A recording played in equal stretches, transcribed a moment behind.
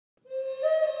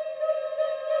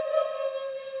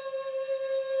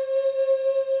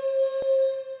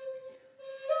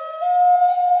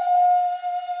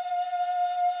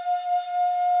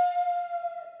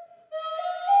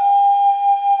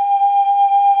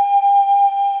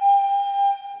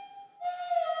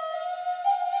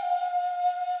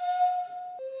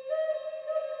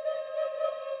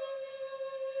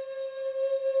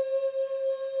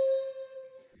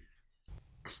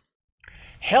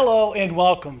Hello and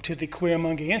welcome to the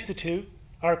Queermonga Institute,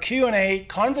 our Q&A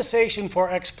Conversation for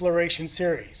Exploration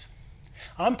series.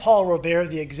 I'm Paul Robert,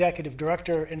 the Executive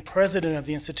Director and President of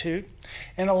the Institute,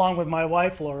 and along with my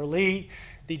wife, Laura Lee,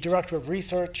 the Director of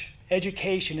Research,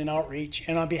 Education, and Outreach,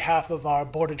 and on behalf of our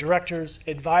Board of Directors,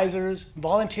 advisors,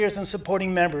 volunteers, and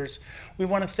supporting members, we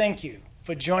want to thank you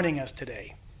for joining us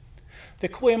today. The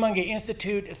Queermonga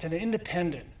Institute is an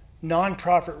independent,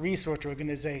 nonprofit research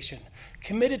organization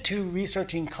committed to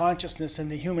researching consciousness and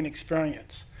the human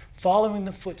experience, following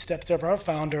the footsteps of our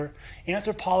founder,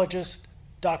 anthropologist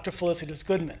Dr. Felicitas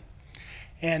Goodman.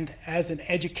 And as an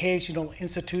educational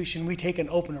institution, we take an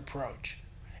open approach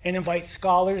and invite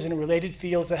scholars in related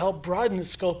fields to help broaden the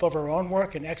scope of our own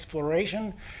work and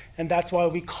exploration, and that's why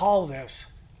we call this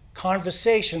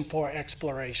Conversation for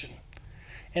Exploration.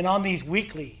 And on these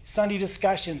weekly Sunday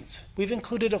discussions, we've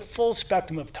included a full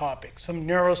spectrum of topics from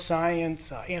neuroscience,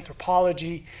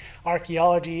 anthropology,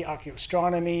 archaeology,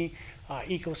 archaeoastronomy,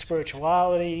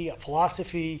 eco-spirituality,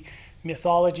 philosophy,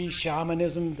 mythology,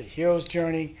 shamanism, the hero's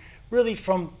journey, really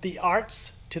from the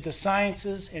arts to the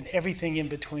sciences and everything in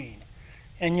between.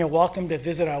 And you're welcome to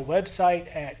visit our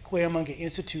website at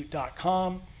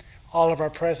queermongainstitute.com. All of our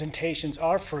presentations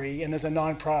are free, and as a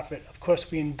nonprofit, of course,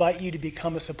 we invite you to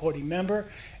become a supporting member,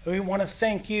 and we want to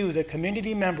thank you, the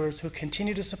community members who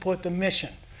continue to support the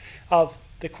mission of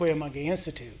the Queermonga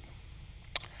Institute.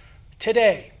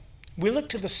 Today, we look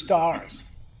to the stars.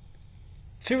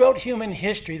 Throughout human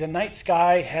history, the night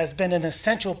sky has been an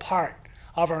essential part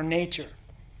of our nature.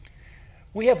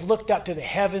 We have looked up to the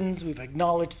heavens, we've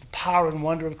acknowledged the power and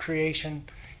wonder of creation,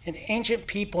 and ancient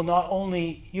people not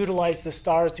only utilized the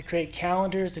stars to create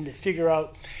calendars and to figure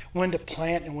out when to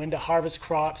plant and when to harvest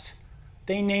crops,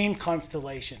 they named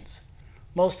constellations,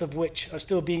 most of which are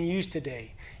still being used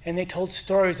today. And they told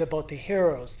stories about the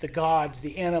heroes, the gods,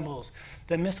 the animals,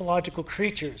 the mythological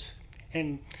creatures,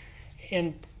 and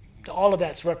all of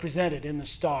that's represented in the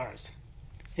stars.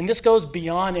 And this goes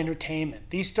beyond entertainment.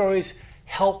 These stories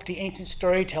helped the ancient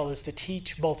storytellers to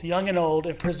teach both young and old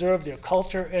and preserve their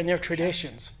culture and their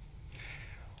traditions.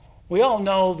 We all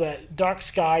know that dark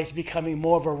sky is becoming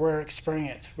more of a rare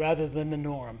experience rather than the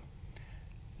norm.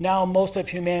 Now most of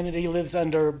humanity lives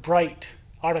under bright,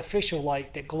 artificial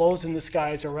light that glows in the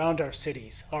skies around our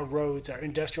cities, our roads, our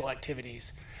industrial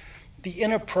activities. The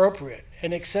inappropriate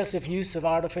and excessive use of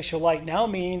artificial light now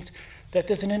means that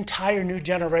there's an entire new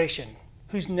generation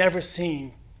who's never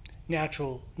seen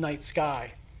natural night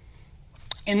sky.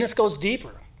 And this goes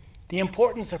deeper. The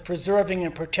importance of preserving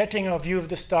and protecting our view of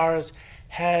the stars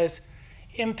has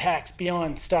impacts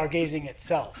beyond stargazing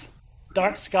itself.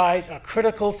 Dark skies are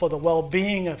critical for the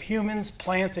well-being of humans,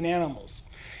 plants, and animals.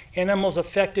 Animals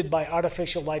affected by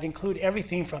artificial light include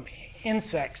everything from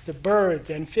insects to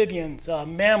birds, amphibians,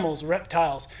 mammals,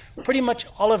 reptiles, pretty much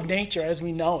all of nature as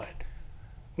we know it.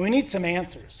 We need some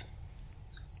answers.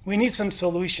 We need some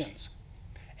solutions.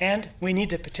 And we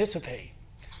need to participate.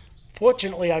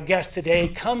 Fortunately, our guest today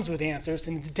comes with answers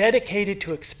and is dedicated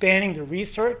to expanding the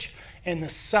research and the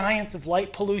science of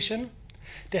light pollution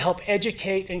to help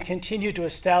educate and continue to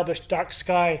establish dark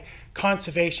sky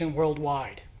conservation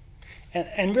worldwide.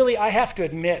 And really, I have to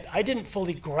admit, I didn't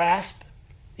fully grasp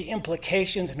the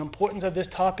implications and importance of this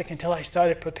topic until I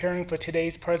started preparing for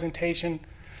today's presentation.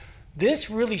 This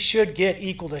really should get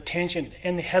equal attention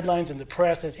in the headlines in the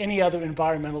press as any other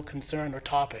environmental concern or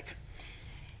topic.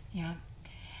 Yeah.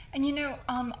 And you know,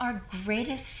 our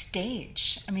greatest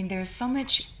stage, I mean, there's so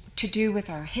much to do with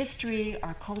our history,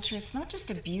 our culture. It's not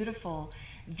just a beautiful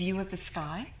view of the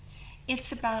sky.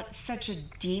 It's about such a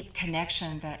deep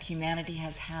connection that humanity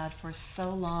has had for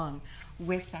so long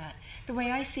with that. The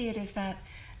way I see it is that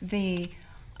the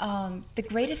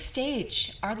greatest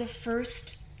stage are the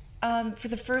first for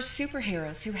the first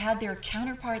superheroes who had their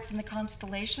counterparts in the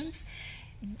constellations.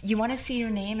 You want to see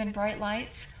your name in bright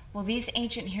lights? Well, these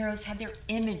ancient heroes had their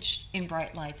image in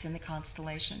bright lights in the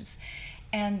constellations.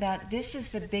 And that this is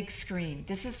the big screen.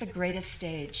 This is the greatest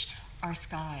stage, our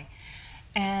sky.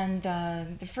 And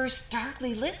the first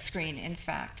darkly lit screen, in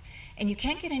fact. And you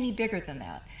can't get any bigger than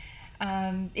that.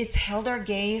 It's held our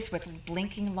gaze with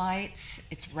blinking lights.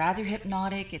 It's rather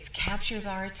hypnotic. It's captured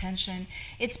our attention.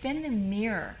 It's been the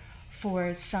mirror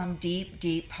for some deep,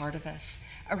 deep part of us,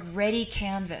 a ready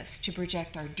canvas to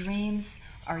project our dreams,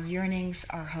 our yearnings,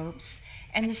 our hopes,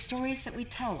 and the stories that we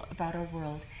tell about our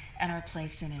world and our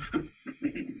place in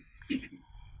it.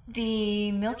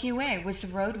 The Milky Way was the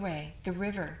roadway, the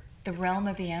river, the realm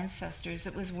of the ancestors.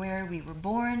 It was where we were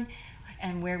born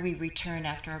and where we return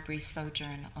after our brief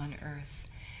sojourn on Earth.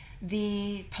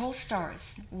 The pole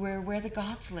stars were where the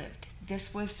gods lived.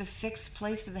 This was the fixed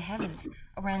place of the heavens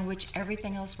around which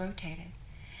everything else rotated.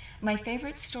 My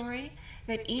favorite story,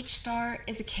 that each star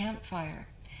is a campfire,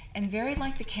 and very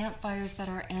like the campfires that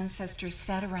our ancestors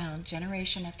sat around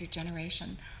generation after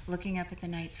generation, looking up at the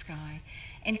night sky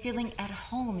and feeling at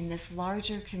home in this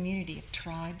larger community of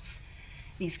tribes,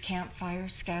 these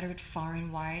campfires scattered far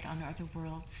and wide on other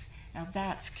worlds. Now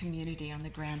that's community on the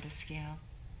grandest scale.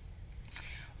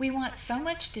 We want so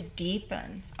much to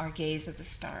deepen our gaze at the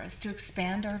stars, to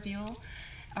expand our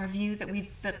view that we've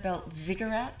built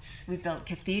ziggurats, we've built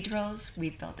cathedrals,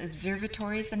 we've built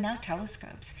observatories, and now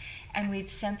telescopes. And we've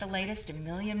sent the latest a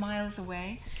million miles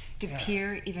away to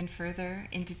peer even further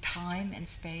into time and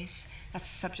space. That's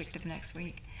the subject of next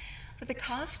week. But the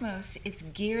cosmos, it's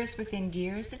gears within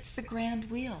gears, it's the grand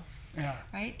wheel. Yeah.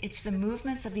 Right? It's the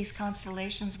movements of these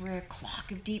constellations. We're a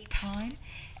clock of deep time,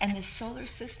 and the solar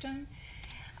system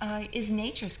is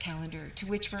nature's calendar, to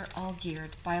which we're all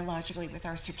geared biologically with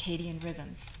our circadian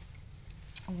rhythms.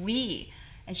 We,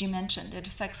 as you mentioned, it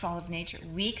affects all of nature.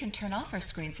 We can turn off our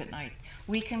screens at night.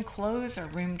 We can close our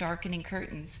room darkening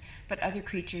curtains, but other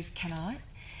creatures cannot.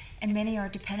 And many are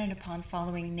dependent upon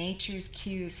following nature's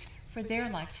cues for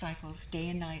their life cycles, day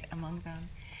and night among them.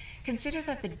 Consider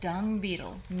that the dung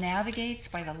beetle navigates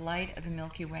by the light of the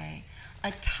Milky Way.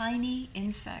 A tiny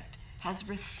insect has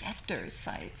receptor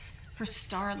sites for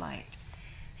starlight.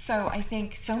 So I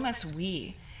think so must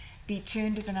we be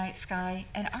tuned to the night sky.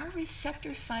 And our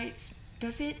receptor sites,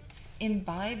 does it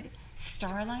imbibe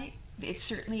starlight? It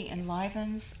certainly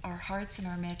enlivens our hearts and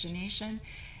our imagination.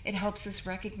 It helps us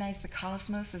recognize the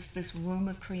cosmos as this womb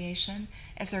of creation,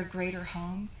 as our greater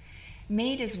home,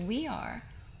 made as we are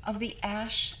of the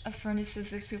ash of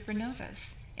furnaces of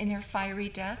supernovas. In their fiery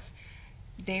death,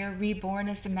 they are reborn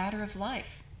as the matter of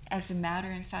life, as the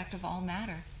matter, in fact, of all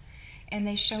matter. And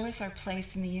they show us our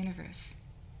place in the universe.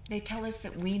 They tell us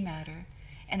that we matter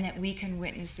and that we can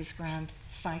witness this grand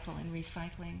cycle and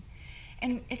recycling.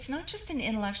 And it's not just an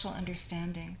intellectual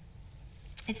understanding.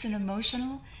 It's an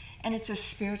emotional and it's a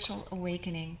spiritual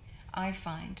awakening, I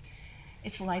find.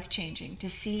 It's life-changing to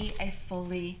see a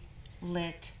fully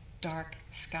lit, dark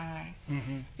sky.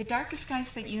 Mm-hmm. The darkest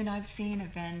skies that you and I have seen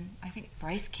have been, I think,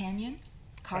 Bryce Canyon,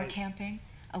 car camping,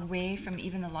 away from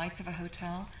even the lights of a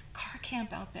hotel. Car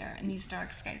camp out there in these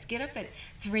dark skies. Get up at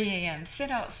 3 a.m.,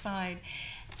 sit outside,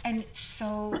 and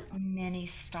so many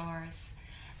stars.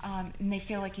 And they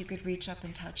feel like you could reach up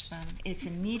and touch them. It's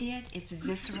immediate, it's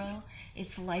visceral,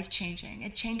 it's life-changing.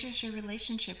 It changes your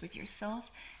relationship with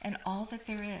yourself and all that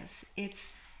there is.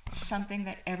 It's something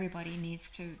that everybody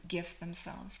needs to gift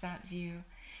themselves, that view.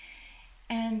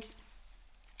 And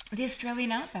the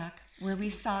Australian outback, where we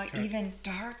saw even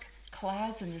dark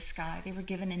clouds in the sky, they were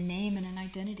given a name and an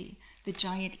identity, the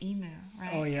giant emu,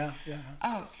 right? Oh, yeah.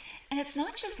 Oh, and it's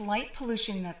not just light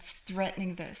pollution that's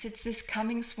threatening this. It's this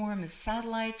coming swarm of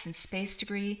satellites and space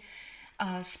debris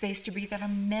that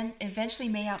are eventually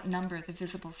may outnumber the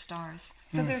visible stars.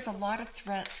 So there's a lot of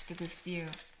threats to this view.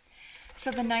 So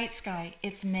the night sky,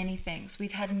 it's many things.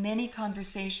 We've had many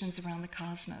conversations around the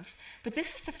cosmos, but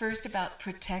this is the first about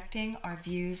protecting our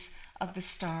views of the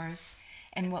stars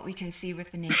and what we can see with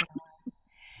the naked eye.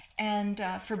 And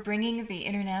for bringing the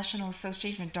International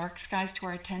Association of Dark Skies to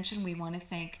our attention, we want to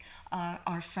thank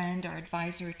our friend, our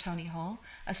advisor, Tony Hull,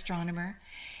 astronomer.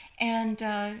 And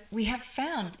we have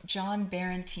found John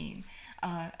Barentine,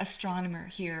 astronomer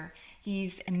here.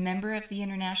 He's a member of the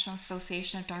International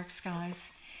Association of Dark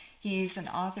Skies. He's an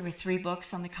author with 3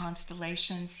 books on the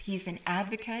constellations. He's an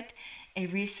advocate, a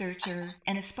researcher,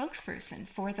 and a spokesperson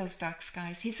for those dark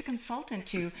skies. He's a consultant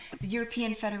to the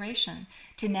European Federation,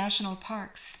 to national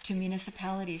parks, to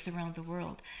municipalities around the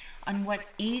world on what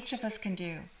each of us can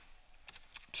do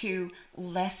to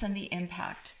lessen the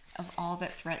impact of all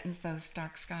that threatens those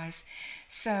dark skies.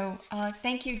 So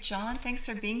thank you, John. Thanks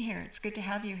for being here. It's good to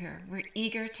have you here. We're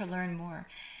eager to learn more.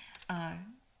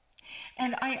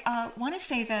 And I want to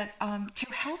say that to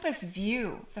help us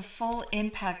view the full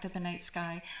impact of the night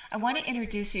sky, I want to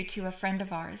introduce you to a friend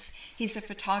of ours. He's a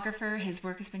photographer. His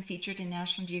work has been featured in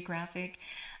National Geographic.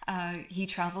 He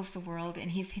travels the world,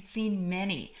 and he's seen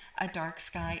many a dark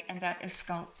sky, and that is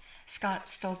Scott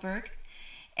Stulberg.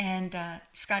 And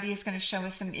Scotty is going to show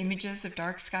us some images of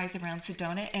dark skies around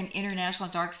Sedona, an international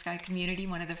dark sky community,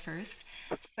 one of the first.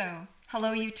 So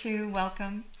hello, you two.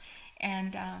 Welcome.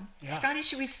 And Scotty,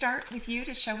 should we start with you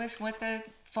to show us what the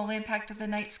full impact of the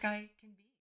night sky can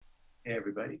be? Hey,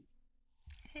 everybody.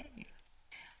 Hey.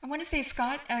 I want to say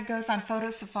Scott goes on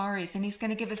photo safaris, and he's going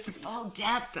to give us the full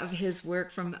depth of his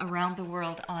work from around the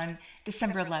world on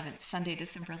December 11th, Sunday,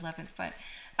 December 11th. But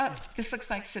this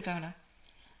looks like Sedona.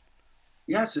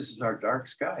 Yes, this is our dark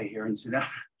sky here in Sedona.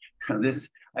 This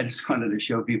I just wanted to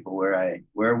show people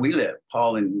where we live.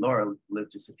 Paul and Laura live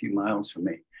just a few miles from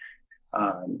me.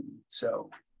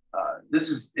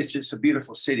 It's just a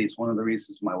beautiful city. It's one of the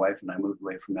reasons my wife and I moved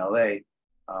away from LA.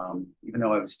 Even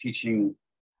though I was teaching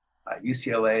at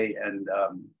UCLA and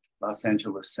Los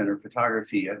Angeles Center of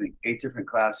Photography, I think 8 different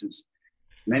classes,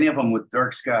 many of them with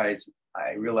dark skies,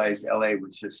 I realized LA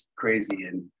was just crazy,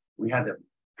 and we had to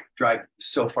drive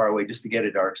so far away just to get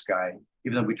a dark sky.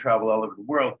 Even though we travel all over the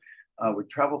world, we're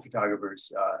travel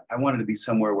photographers. I wanted to be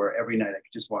somewhere where every night I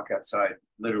could just walk outside,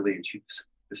 literally, and shoot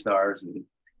the stars and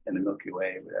the Milky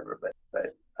Way or whatever.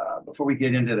 But before we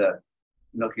get into the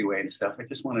Milky Way and stuff, I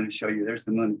just wanted to show you, there's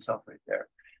the moon itself right there.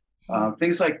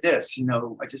 Things like this,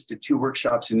 I just did 2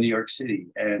 workshops in New York City,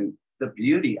 and the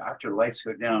beauty after lights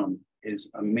go down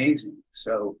is amazing.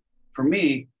 So for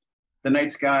me, the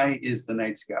night sky is the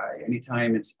night sky.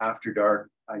 Anytime it's after dark,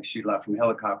 I shoot a lot from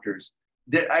helicopters.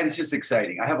 It's just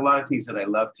exciting. I have a lot of things that I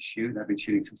love to shoot. I've been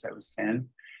shooting since I was 10,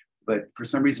 but for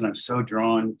some reason I'm so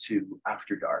drawn to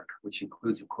after dark, which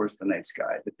includes, of course, the night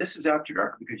sky. But this is after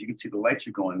dark because you can see the lights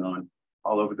are going on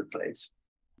all over the place.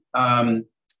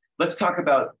 Let's talk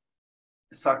about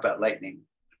lightning.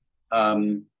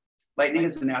 Lightning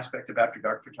is an aspect of after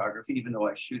dark photography, even though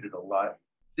I shoot it a lot.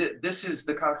 This is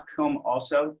the cockcomb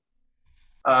also.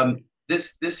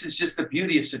 This is just the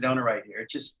beauty of Sedona right here.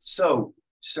 It's just so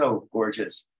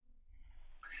gorgeous.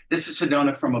 This is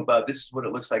Sedona from above. This is what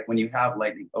it looks like when you have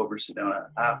lightning over Sedona.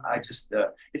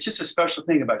 It's just a special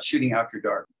thing about shooting after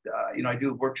dark. I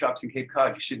do workshops in Cape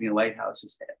Cod, you shooting in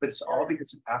lighthouses, but it's all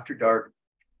because of after dark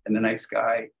and the night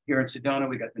sky. Here in Sedona,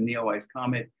 we got the Neowise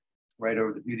Comet right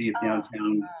over the beauty of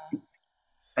downtown.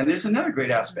 And there's another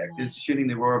great aspect, is shooting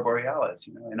the Aurora Borealis,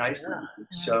 in Iceland.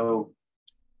 It's so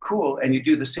cool. And you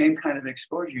do the same kind of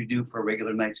exposure you do for a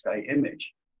regular night sky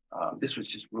image. This was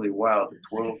just really wild, the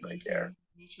twirls right there.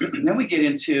 Then we get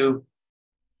into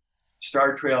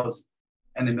star trails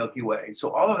and the Milky Way.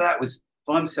 So all of that was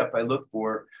fun stuff I looked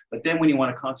for. But then when you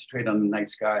want to concentrate on the night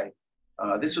sky,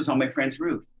 this was on my friend's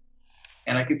roof.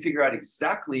 And I could figure out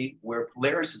exactly where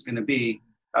Polaris is going to be,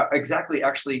 exactly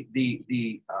actually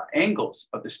the angles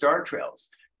of the star trails.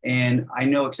 And I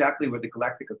know exactly where the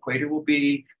galactic equator will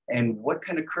be and what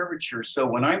kind of curvature. So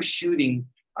when I'm shooting,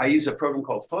 I use a program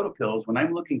called PhotoPills. When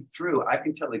I'm looking through, I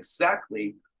can tell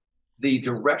exactly the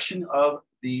direction of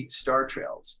the star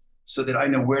trails so that I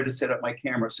know where to set up my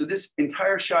camera. So this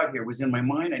entire shot here was in my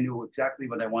mind. I knew exactly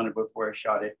what I wanted before I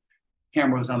shot it.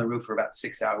 Camera was on the roof for about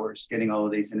 6 hours, getting all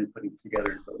of these in and putting it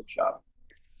together in Photoshop.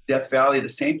 Death Valley, the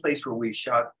same place where we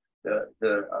shot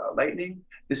the lightning.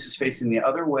 This is facing the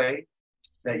other way.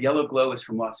 That yellow glow is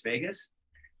from Las Vegas.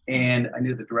 And I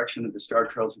knew the direction of the star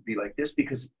trails would be like this,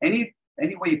 because any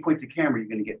way you point the camera, you're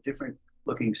going to get different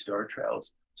looking star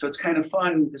trails. So it's kind of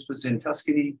fun. This was in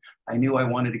Tuscany. I knew I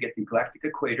wanted to get the galactic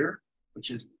equator,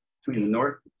 which is between the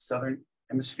north and southern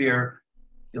hemisphere.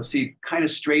 You'll see kind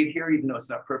of straight here, even though it's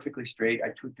not perfectly straight. I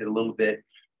tweaked it a little bit.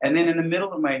 And then in the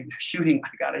middle of my shooting, I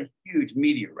got a huge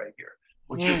meteor right here,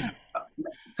 which is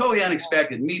totally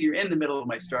unexpected. Meteor in the middle of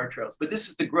my star trails. But this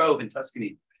is the Grove in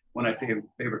Tuscany, one of my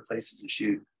favorite places to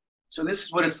shoot. So this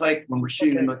is what it's like when we're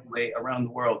shooting the Milky Way around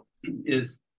the world,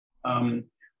 is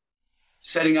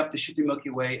setting up to shoot the Milky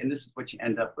Way. And this is what you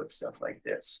end up with, stuff like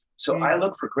this. So I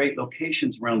look for great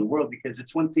locations around the world, because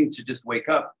it's one thing to just wake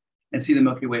up and see the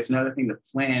Milky Way. It's another thing to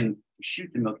plan to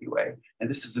shoot the Milky Way. And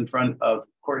this is in front of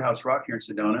Courthouse Rock here in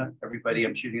Sedona. Everybody,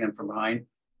 I'm shooting them from behind.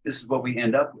 This is what we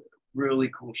end up with. Really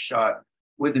cool shot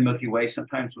with the Milky Way,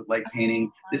 sometimes with light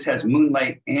painting. This has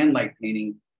moonlight and light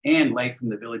painting and light from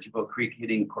the village of Oak Creek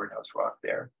hitting Courthouse Rock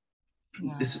there.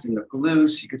 Wow. This is in the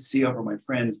Palouse. You could see over my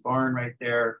friend's barn right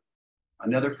there.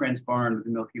 Another friend's barn with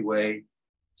the Milky Way.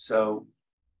 So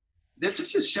this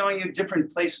is just showing you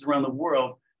different places around the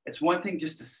world. It's one thing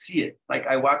just to see it. Like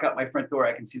I walk out my front door,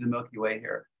 I can see the Milky Way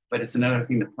here, but it's another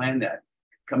thing to plan that.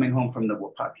 Coming home from the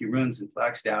Wapaki Ruins in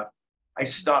Flagstaff, I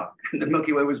stopped, and the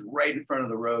Milky Way was right in front of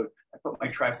the road. I put my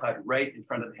tripod right in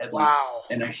front of the headlamps,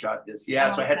 and I shot this. Yeah,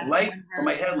 so I had light from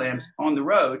my headlamps on the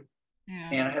road,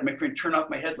 and I had my friend turn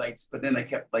off my headlights, but then I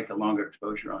kept like a longer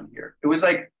exposure on here. It was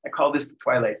like, I call this the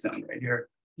Twilight Zone right here.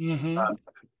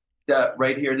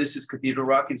 Right here, this is Cathedral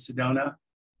Rock in Sedona.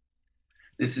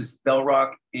 This is Bell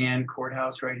Rock and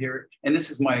Courthouse right here. And this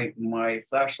is my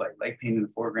flashlight, light paint in the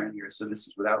foreground here. So this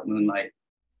is without moonlight.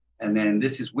 And then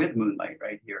this is with moonlight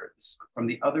right here. This is from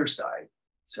the other side.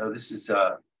 So this is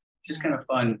just kind of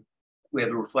fun. We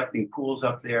have the reflecting pools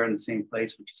up there in the same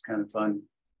place, which is kind of fun.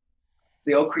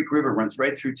 The Oak Creek River runs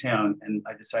right through town, and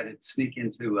I decided to sneak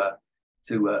into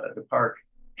the park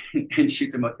and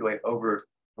shoot the Milky Way over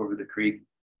the creek.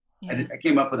 Yeah. I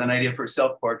came up with an idea for a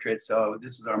self-portrait. So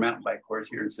this is our mountain bike course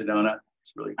here in Sedona.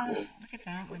 It's really Oh, cool. look at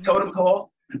that one. Totem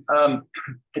pole.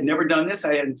 Had never done this.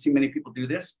 I hadn't seen many people do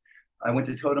this. I went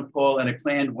to totem pole and I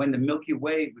planned when the Milky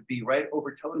Way would be right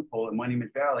over totem pole in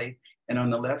Monument Valley. And on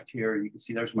the left here, you can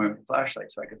see there's my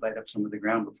flashlight. So I could light up some of the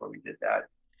ground before we did that.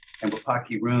 And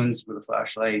Wapaki ruins with a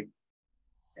flashlight.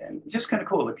 And it's just kind of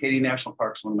cool. Acadia National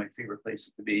Park is one of my favorite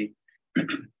places to be.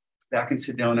 Back in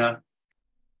Sedona.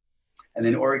 And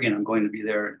then Oregon, I'm going to be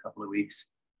there in a couple of weeks.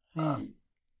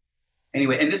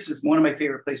 Anyway, and this is one of my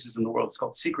favorite places in the world. It's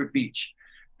called Secret Beach.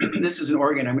 This is in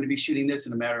Oregon. I'm going to be shooting this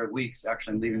in a matter of weeks.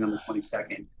 Actually, I'm leaving on the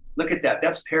 22nd. Look at that.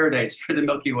 That's paradise for the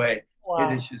Milky Way. Wow.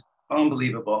 It is just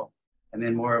unbelievable. And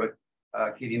then more of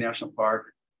a Acadia National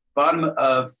Park. Bottom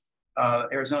of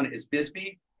Arizona is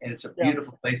Bisbee, and it's a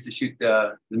beautiful place to shoot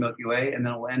the Milky Way. And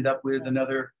then we'll end up with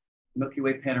another Milky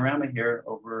Way panorama here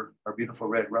over our beautiful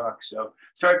red rock. So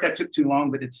sorry if that took too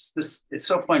long, but it's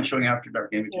so fun showing after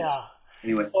dark images. Yeah.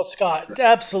 Anyway. Well, Scott,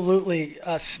 absolutely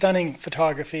stunning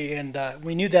photography, and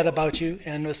we knew that about you,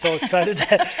 and we're so excited.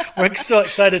 We're so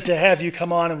excited to have you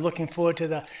come on. I'm looking forward to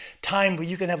the time where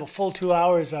you can have a full 2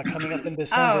 hours coming up in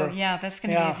December. Oh, yeah, that's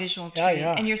going to be a visual treat.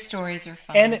 And your stories are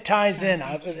fun. And it ties in.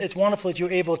 It's wonderful that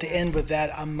you're able to end with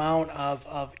that amount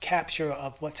of capture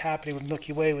of what's happening with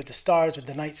Milky Way, with the stars, with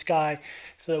the night sky,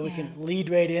 so that we can lead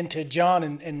right into John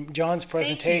and John's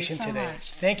presentation today.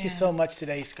 Thank you so much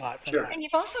today, Scott. Sure. And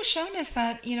you've also shown us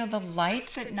that, you know, the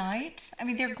lights at night, I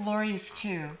mean, they're glorious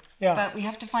too. Yeah. But we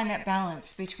have to find that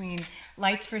balance between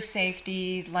lights for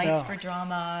safety, lights for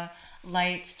drama,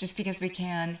 lights just because we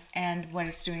can, and what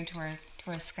it's doing to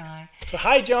our sky. So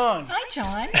hi, John. Hi,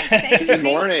 John. Thanks for Good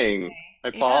morning.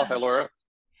 Hi, Paul. Hi, Laura.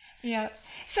 Yeah.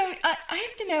 So I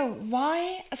have to know,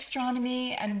 why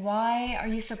astronomy, and why are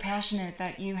you so passionate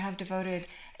that you have devoted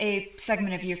a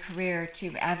segment of your career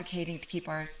to advocating to keep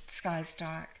our skies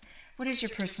dark? What is your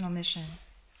personal mission?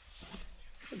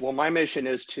 Well, my mission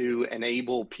is to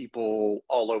enable people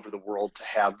all over the world to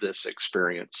have this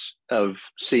experience of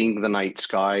seeing the night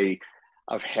sky,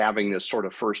 of having this sort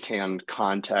of firsthand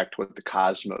contact with the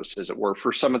cosmos, as it were,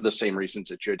 for some of the same reasons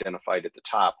that you identified at the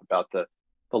top about the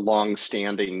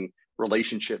long-standing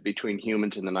relationship between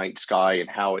humans and the night sky and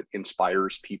how it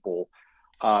inspires people.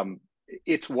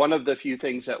 It's one of the few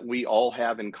things that we all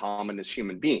have in common as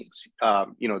human beings.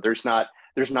 You know, there's not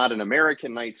an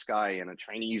American night sky and a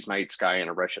Chinese night sky and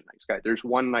a Russian night sky. There's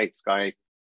one night sky,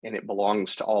 and it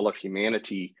belongs to all of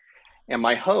humanity. And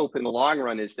my hope in the long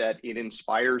run is that it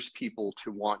inspires people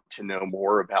to want to know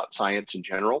more about science in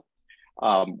general,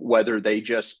 whether they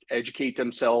just educate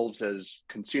themselves as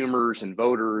consumers and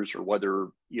voters, or whether,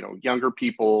 you know, younger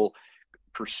people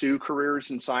pursue careers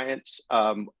in science.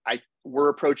 We're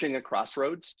approaching a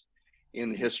crossroads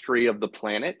in the history of the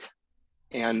planet,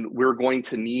 and we're going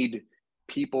to need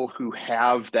people who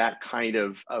have that kind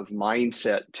of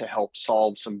mindset to help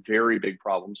solve some very big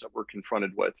problems that we're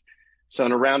confronted with. So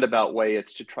in a roundabout way,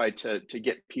 it's to try to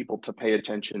get people to pay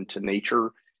attention to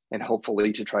nature and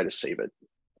hopefully to try to save it.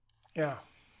 Yeah.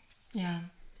 Yeah.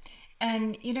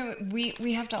 And, you know,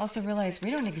 we have to also realize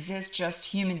we don't exist just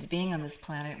humans being on this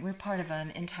planet. We're part of an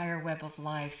entire web of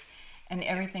life, and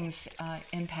everything's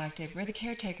impacted. We're the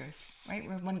caretakers, right?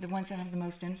 We're the ones that have the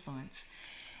most influence.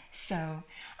 So,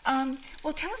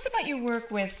 well, tell us about your work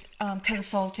with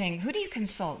consulting. Who do you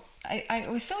consult? I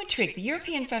was so intrigued. The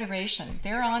European Federation,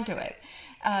 they're onto it.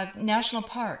 National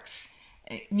parks,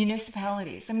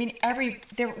 municipalities. I mean,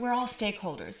 we're all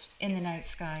stakeholders in the night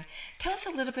sky. Tell us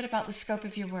a little bit about the scope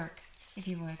of your work, if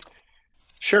you would.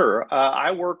 Sure.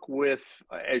 I work with,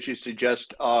 as you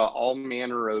suggest, all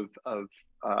manner of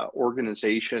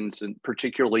organizations, and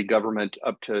particularly government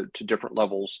up to different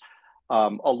levels.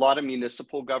 A lot of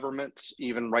municipal governments,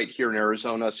 even right here in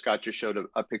Arizona. Scott just showed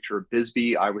a picture of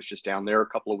Bisbee. I was just down there a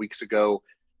couple of weeks ago,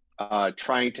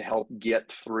 trying to help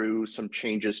get through some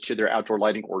changes to their outdoor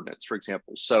lighting ordinance, for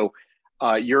example. So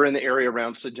you're in the area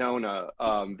around Sedona,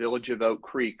 Village of Oak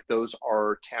Creek. Those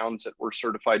are towns that were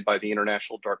certified by the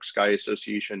International Dark Sky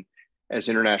Association as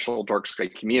international dark sky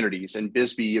communities. And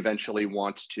Bisbee eventually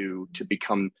wants to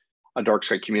become a dark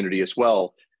sky community as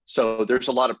well. So there's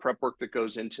a lot of prep work that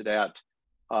goes into that.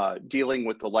 Dealing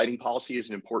with the lighting policy is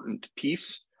an important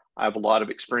piece. I have a lot of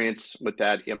experience with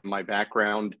that in my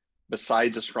background.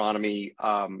 Besides astronomy,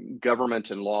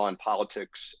 government and law and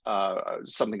politics,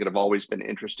 something that have always been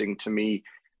interesting to me.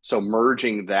 So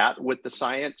merging that with the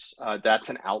science, that's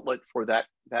an outlet for that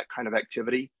kind of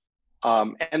activity.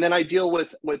 And then I deal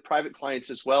with private clients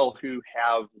as well who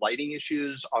have lighting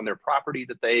issues on their property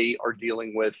that they are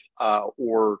dealing with,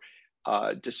 or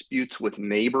disputes with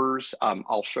neighbors.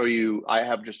 I'll show you, I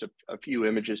have just a few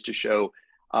images to show.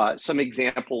 some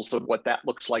examples of what that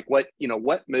looks like, what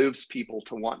moves people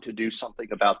to want to do something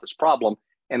about this problem.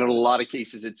 And in a lot of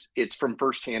cases, it's from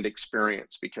firsthand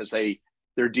experience, because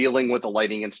they're dealing with a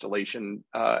lighting installation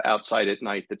outside at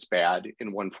night that's bad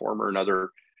in one form or another.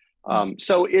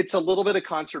 So it's a little bit of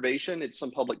conservation, it's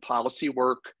some public policy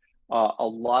work, a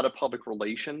lot of public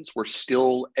relations. We're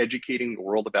still educating the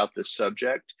world about this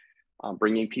subject,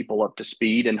 bringing people up to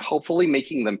speed, and hopefully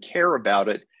making them care about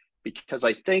it, because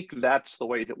I think that's the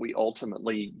way that we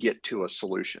ultimately get to a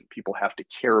solution. People have to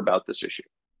care about this issue.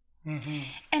 Mm-hmm.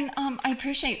 And I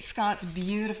appreciate Scott's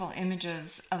beautiful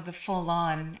images of the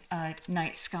full-on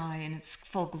night sky in its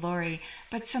full glory,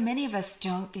 but so many of us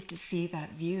don't get to see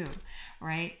that view,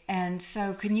 right? And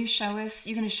so can you show us,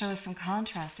 you're going to show us some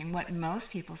contrasting, what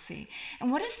most people see.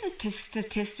 And what is the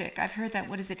statistic? I've heard that,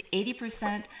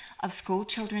 80% of school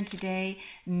children today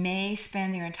may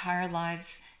spend their entire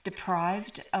lives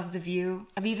deprived of the view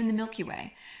of even the Milky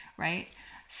Way, right?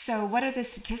 So what are the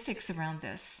statistics around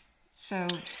this? So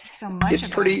much.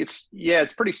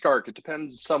 It's pretty stark. It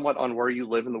depends somewhat on where you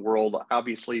live in the world.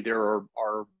 Obviously, there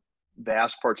are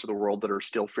vast parts of the world that are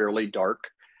still fairly dark,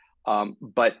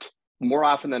 but more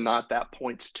often than not, that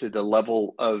points to the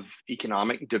level of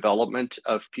economic development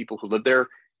of people who live there.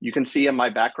 You can see in my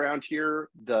background here,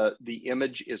 the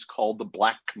image is called the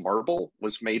Black Marble.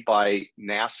 Was made by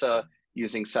NASA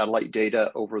using satellite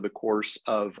data over the course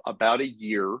of about a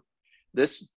year.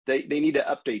 They need to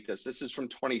update this. This is from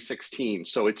 2016,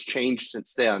 so it's changed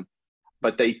since then.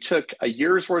 But they took a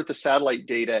year's worth of satellite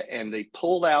data and they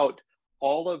pulled out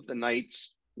all of the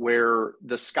nights where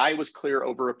the sky was clear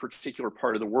over a particular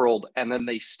part of the world, and then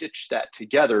they stitched that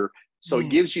together. So it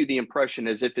gives you the impression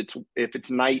as if it's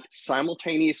night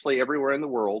simultaneously everywhere in the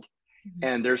world,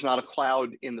 and there's not a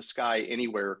cloud in the sky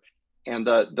anywhere. And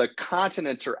the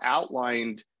continents are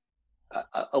outlined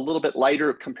a little bit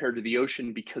lighter compared to the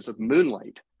ocean because of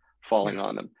moonlight falling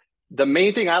on them. The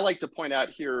main thing I like to point out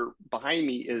here behind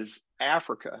me is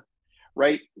Africa,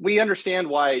 right? We understand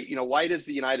why does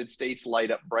the United States light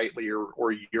up brightly,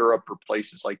 or Europe or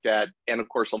places like that? And of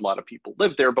course, a lot of people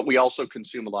live there, but we also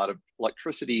consume a lot of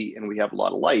electricity and we have a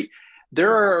lot of light.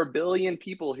 There are 1 billion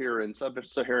people here in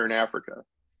sub-Saharan Africa.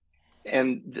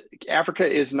 And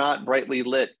Africa is not brightly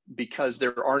lit because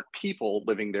there aren't people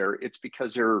living there. It's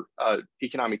because their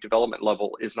economic development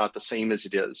level is not the same as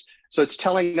it is. So it's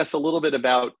telling us a little bit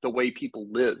about the way people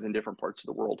live in different parts of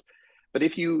the world. But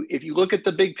if you look at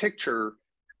the big picture,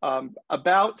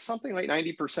 about something like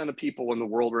 90% of people in the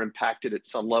world are impacted at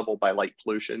some level by light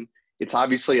pollution. It's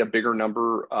obviously a bigger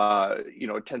number.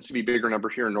 It tends to be a bigger number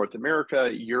here in North America,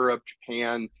 Europe,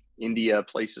 Japan, India,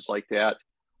 places like that.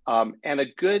 And a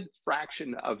good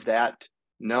fraction of that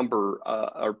number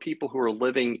are people who are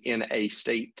living in a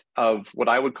state of what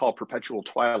I would call perpetual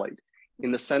twilight,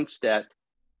 in the sense that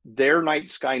their night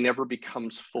sky never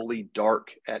becomes fully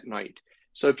dark at night.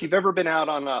 So if you've ever been out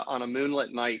on a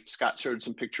moonlit night, Scott showed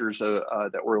some pictures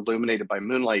that were illuminated by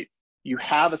moonlight, you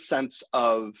have a sense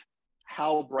of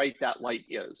how bright that light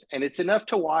is. And it's enough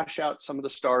to wash out some of the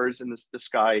stars in the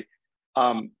sky.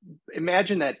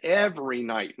 Imagine that every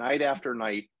night, night after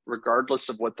night, regardless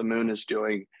of what the moon is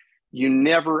doing, you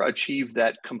never achieve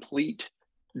that complete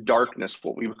darkness,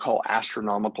 what we would call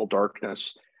astronomical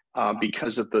darkness,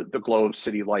 because of the glow of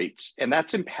city lights. And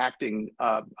that's impacting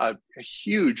a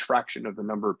huge fraction of the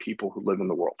number of people who live in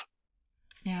the world.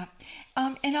 Yeah.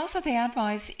 And also they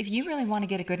advise, if you really want to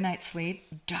get a good night's sleep,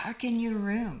 darken your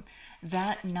room.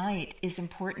 That night is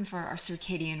important for our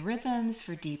circadian rhythms,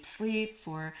 for deep sleep,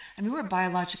 we're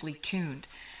biologically tuned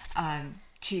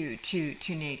to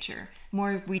nature. The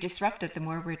more we disrupt it, the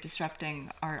more we're disrupting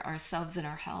ourselves and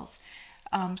our health.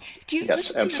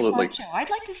 Yes, absolutely. I'd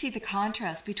like to see the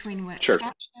contrast between what Sure.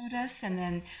 Scott showed us and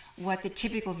then what the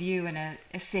typical view in a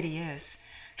city is.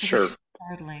 Sure. It's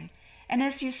startling. And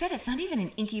as you said, it's not even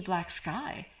an inky black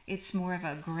sky. It's more of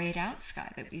a grayed out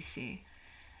sky that we see.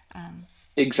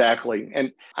 Exactly.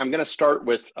 And I'm going to start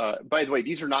with, by the way,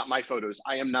 these are not my photos.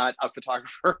 I am not a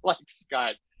photographer like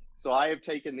Scott. So I have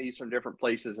taken these from different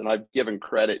places and I've given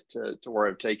credit to where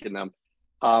I've taken them.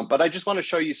 But I just want to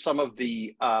show you some of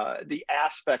the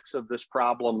aspects of this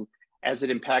problem as it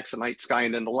impacts the night sky.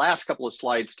 And then the last couple of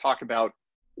slides talk about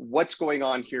what's going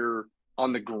on here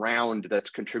on the ground that's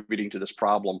contributing to this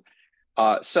problem.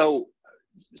 So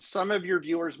some of your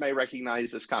viewers may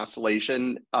recognize this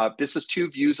constellation. This is two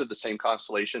views of the same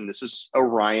constellation. This is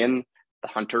Orion, the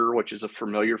hunter, which is a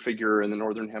familiar figure in the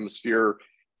Northern Hemisphere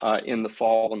in the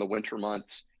fall and the winter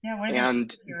months. Yeah, one of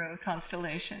the hero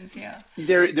constellations, yeah.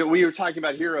 We were talking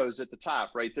about heroes at the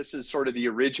top, right? This is sort of the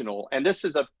original. And this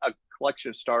is a collection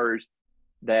of stars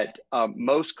that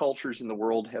most cultures in the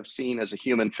world have seen as a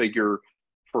human figure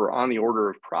for on the order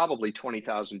of probably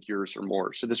 20,000 years or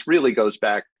more. So this really goes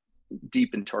back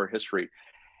deep into our history.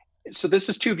 So this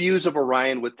is two views of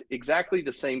Orion with exactly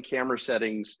the same camera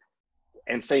settings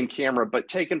and same camera, but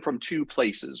taken from two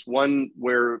places. One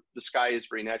where the sky is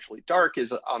very naturally dark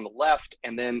is on the left,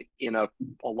 and then in a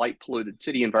light polluted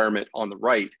city environment on the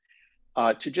right,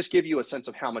 to just give you a sense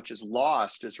of how much is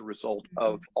lost as a result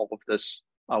of all of this,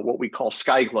 what we call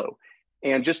skyglow.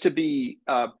 And just to be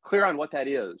clear on what that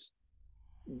is,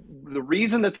 the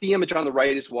reason that the image on the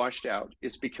right is washed out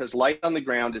is because light on the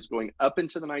ground is going up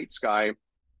into the night sky.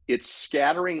 It's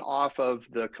scattering off of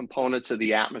the components of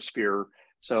the atmosphere.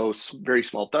 So very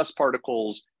small dust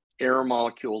particles, air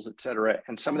molecules, et cetera.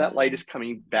 And some of that light is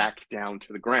coming back down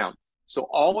to the ground. So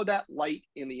all of that light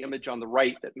in the image on the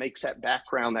right that makes that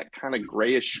background, that kind of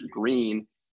grayish green,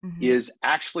 is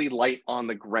actually light on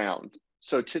the ground.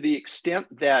 So to the extent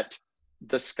that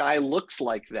the sky looks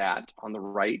like that on the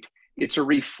right, it's a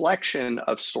reflection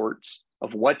of sorts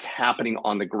of what's happening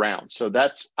on the ground. So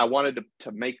I wanted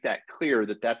to make that clear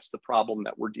that that's the problem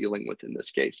that we're dealing with in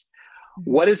this case.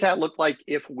 What does that look like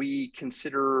if we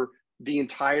consider the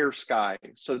entire sky?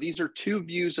 So these are two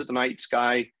views of the night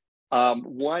sky.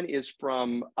 One is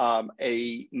from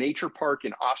a nature park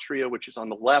in Austria, which is on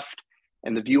the left,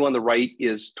 and the view on the right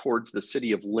is towards the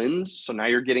city of Linz. So now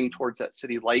you're getting towards that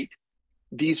city light.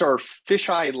 These are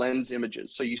fisheye lens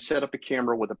images. So you set up a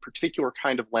camera with a particular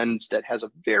kind of lens that has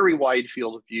a very wide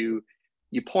field of view.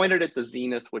 You point it at the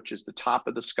zenith, which is the top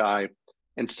of the sky.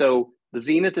 And so the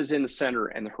zenith is in the center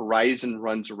and the horizon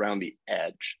runs around the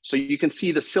edge. So you can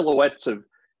see the silhouettes of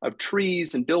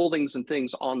trees and buildings and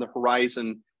things on the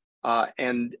horizon.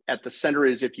 And at the center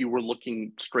is if you were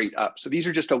looking straight up. So these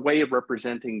are just a way of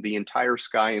representing the entire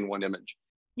sky in one image.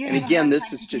 And again,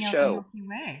 this is to show. Milky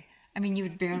Way. I mean, you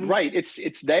would barely right. see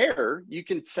It's there. You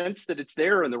can sense that it's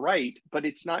there on the right, but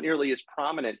it's not nearly as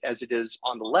prominent as it is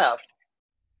on the left.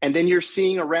 And then you're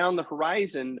seeing around the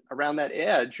horizon, around that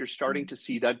edge, you're starting to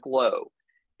see that glow.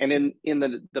 And in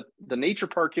the nature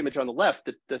park image on the left,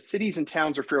 the cities and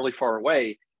towns are fairly far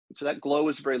away. And so that glow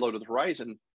is very low to the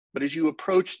horizon. But as you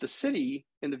approach the city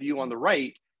in the view on the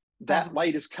right, that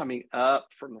light is coming up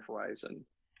from the horizon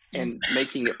and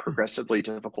making it progressively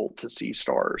difficult to see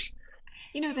stars.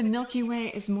 You know, the Milky Way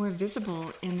is more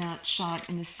visible in that shot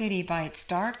in the city by its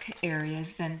dark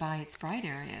areas than by its bright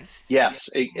areas. Yes,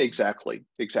 exactly.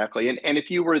 And if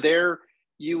you were there,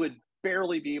 you would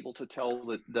barely be able to tell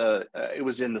that it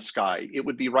was in the sky. It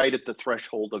would be right at the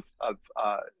threshold of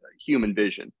human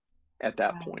vision at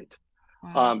that point.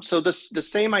 Wow. So the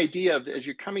same idea of as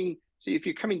you're coming, see if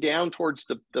you're coming down towards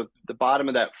the bottom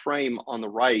of that frame on the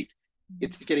right,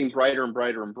 it's getting brighter and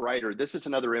brighter and brighter. This is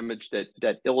another image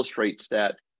that illustrates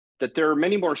that there are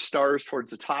many more stars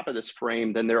towards the top of this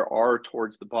frame than there are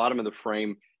towards the bottom of the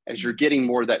frame as you're getting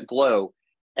more of that glow.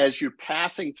 As you're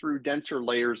passing through denser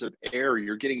layers of air,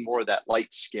 you're getting more of that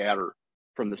light scatter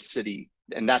from the city.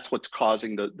 And that's what's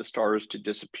causing the stars to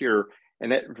disappear.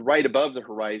 And right above the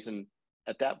horizon,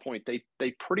 at that point,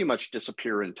 they pretty much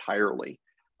disappear entirely.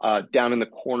 Down in the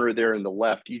corner there in the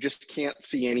left, you just can't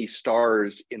see any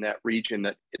stars in that region.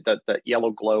 That yellow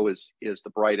glow is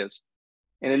the brightest.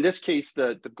 And in this case,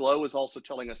 the glow is also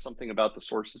telling us something about the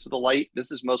sources of the light.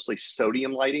 This is mostly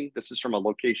sodium lighting. This is from a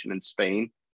location in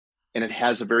Spain, and it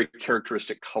has a very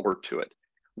characteristic color to it,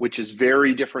 which is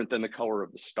very different than the color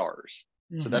of the stars.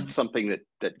 So that's something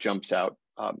that jumps out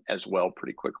as well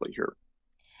pretty quickly here.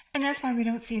 And that's why we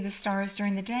don't see the stars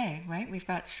during the day, right? We've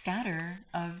got scatter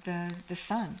of the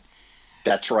sun.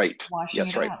 That's right. Washing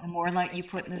it out. The more light you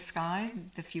put in the sky,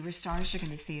 the fewer stars you're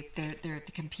going to see. They're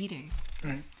competing.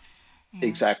 Right. Yeah.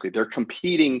 Exactly. They're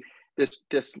competing.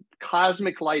 This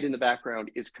cosmic light in the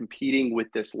background is competing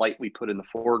with this light we put in the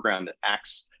foreground that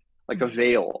acts like a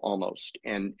veil almost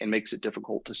and makes it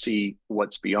difficult to see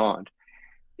what's beyond.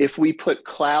 If we put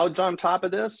clouds on top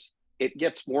of this, it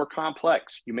gets more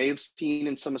complex. You may have seen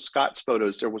in some of Scott's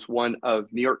photos, there was one of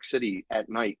New York City at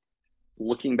night,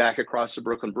 looking back across the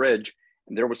Brooklyn Bridge,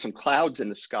 and there were some clouds in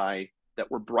the sky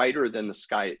that were brighter than the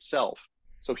sky itself.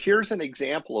 So here's an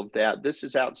example of that. This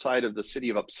is outside of the city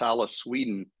of Uppsala,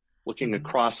 Sweden, looking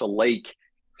across a lake,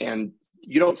 and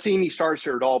you don't see any stars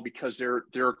here at all because there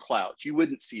are clouds. You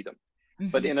wouldn't see them.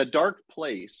 But in a dark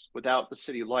place without the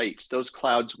city lights, those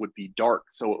clouds would be dark.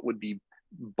 So it would be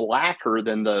blacker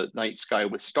than the night sky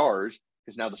with stars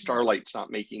because now the starlight's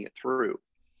not making it through.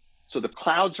 So the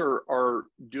clouds are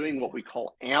doing what we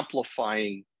call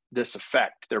amplifying this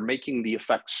effect. They're making the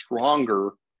effect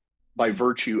stronger by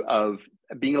virtue of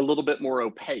being a little bit more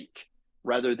opaque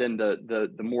rather than the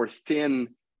more thin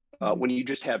When you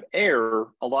just have air,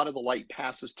 a lot of the light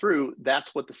passes through.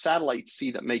 That's what the satellites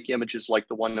see that make images like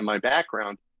the one in my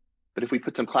background. But if we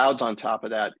put some clouds on top of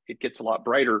that, it gets a lot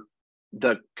brighter.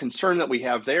 The concern that we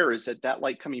have there is that that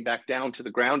light coming back down to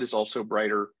the ground is also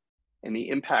brighter, and the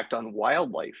impact on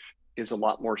wildlife is a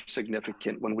lot more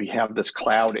significant when we have this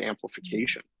cloud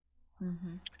amplification.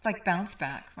 It's like bounce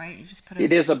back, right? You just put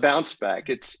it is a bounce back.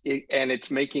 And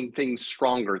it's making things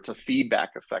stronger. It's a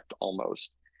feedback effect almost.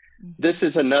 This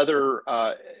is another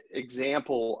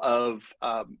example of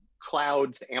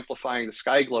clouds amplifying the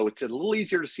sky glow. It's a little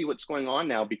easier to see what's going on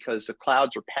now because the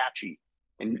clouds are patchy,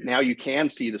 and now you can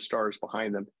see the stars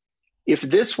behind them. If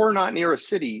this were not near a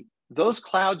city, those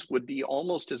clouds would be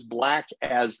almost as black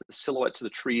as the silhouettes of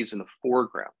the trees in the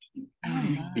foreground,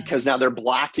 because now they're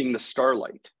blocking the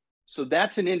starlight. So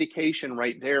that's an indication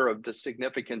right there of the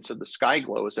significance of the sky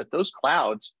glow, is that those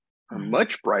clouds are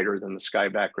much brighter than the sky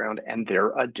background, and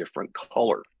they're a different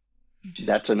color.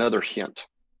 That's another hint.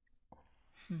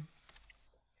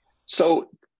 So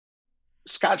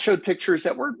Scott showed pictures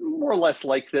that were more or less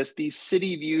like this, these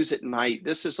city views at night.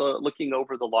 This is looking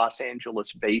over the Los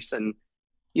Angeles basin.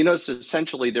 You know, so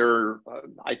essentially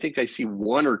I think I see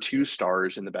 1 or 2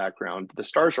 stars in the background. The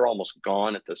stars are almost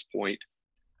gone at this point.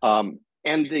 And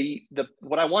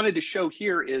what I wanted to show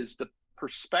here is the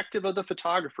perspective of the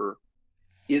photographer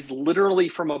is literally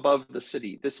from above the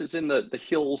city. This is in the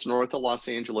hills north of Los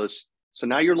Angeles. So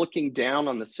now you're looking down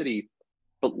on the city,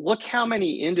 but look how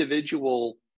many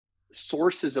individual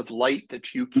sources of light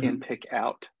that you can pick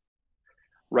out,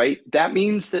 right? That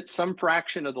means that some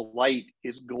fraction of the light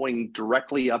is going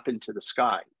directly up into the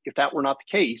sky. If that were not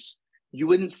the case, you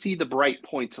wouldn't see the bright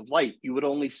points of light. You would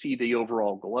only see the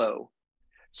overall glow.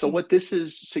 So what this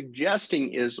is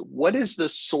suggesting is, what is the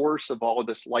source of all of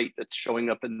this light that's showing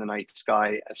up in the night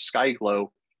sky as sky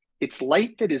glow? It's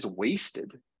light that is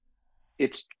wasted.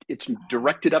 It's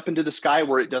directed up into the sky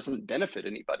where it doesn't benefit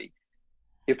anybody.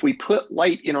 If we put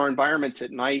light in our environments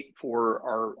at night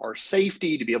for our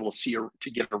safety, to be able to see,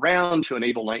 to get around, to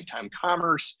enable nighttime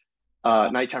commerce,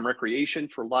 nighttime recreation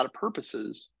for a lot of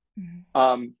purposes,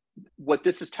 what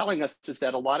this is telling us is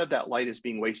that a lot of that light is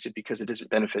being wasted because it isn't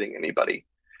benefiting anybody.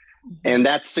 And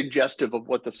that's suggestive of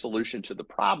what the solution to the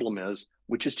problem is,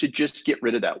 which is to just get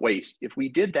rid of that waste. If we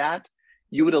did that,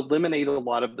 you would eliminate a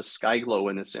lot of the sky glow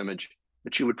in this image,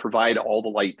 but you would provide all the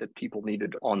light that people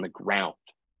needed on the ground.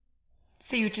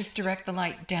 So you just direct the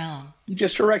light down. You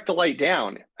just direct the light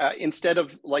down instead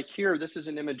of, like here, this is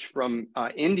an image from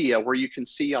India, where you can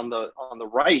see on the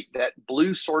right that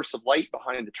blue source of light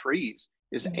behind the trees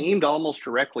is aimed almost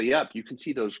directly up. You can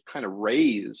see those kind of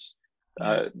rays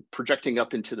projecting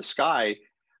up into the sky.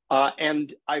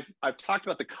 And I've talked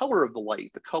about the color of the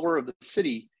light, the color of the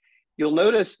city. You'll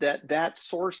notice that that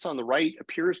source on the right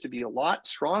appears to be a lot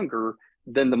stronger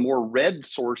than the more red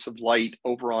source of light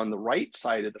over on the right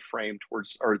side of the frame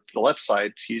or the left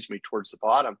side, excuse me, towards the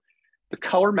bottom. The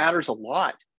color matters a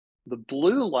lot. The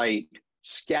blue light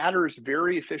scatters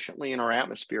very efficiently in our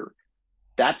atmosphere.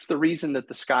 That's the reason that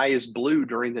the sky is blue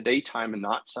during the daytime and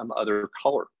not some other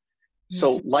color.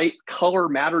 So light color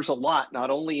matters a lot, not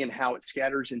only in how it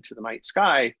scatters into the night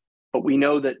sky, but we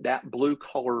know that that blue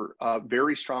color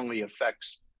very strongly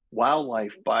affects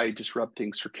wildlife by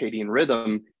disrupting circadian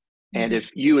rhythm. And if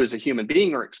you as a human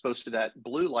being are exposed to that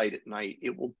blue light at night,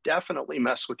 it will definitely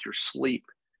mess with your sleep.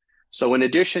 So in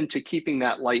addition to keeping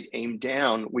that light aimed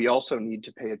down, we also need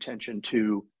to pay attention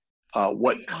to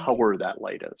what color that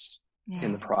light is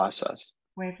in the process.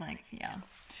 Wavelength, yeah.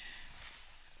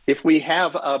 If we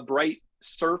have a bright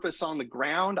surface on the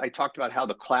ground, I talked about how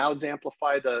the clouds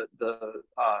amplify the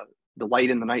light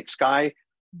in the night sky.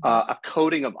 A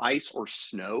coating of ice or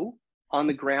snow on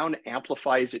the ground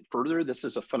amplifies it further. This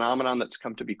is a phenomenon that's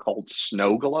come to be called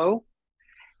snow glow.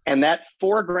 And that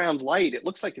foreground light, it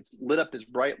looks like it's lit up as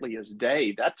brightly as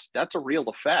day. That's a real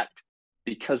effect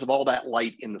because of all that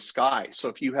light in the sky. So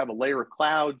if you have a layer of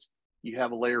clouds, you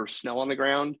have a layer of snow on the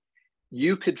ground,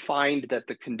 you could find that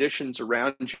the conditions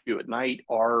around you at night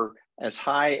are as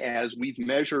high as, we've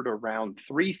measured, around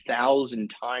 3,000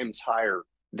 times higher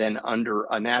than under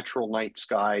a natural night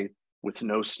sky with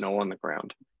no snow on the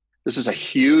ground. This is a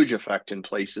huge effect in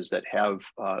places that have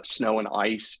snow and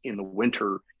ice in the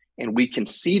winter. And we can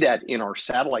see that in our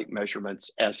satellite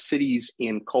measurements as cities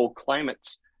in cold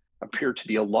climates appear to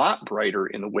be a lot brighter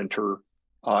in the winter,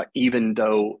 even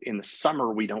though in the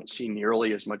summer we don't see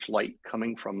nearly as much light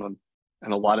coming from them.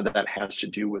 And a lot of that has to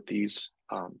do with these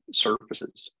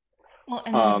surfaces. Well,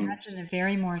 and then imagine the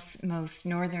very most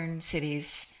northern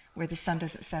cities where the sun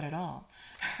doesn't set at all,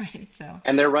 right? So.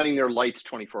 And they're running their lights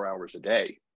 24 hours a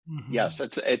day. Yes,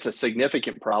 it's a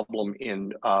significant problem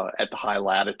in at the high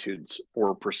latitudes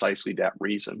for precisely that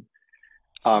reason.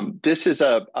 This is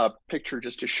a picture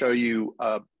just to show you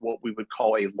what we would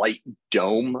call a light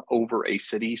dome over a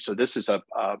city. So this is a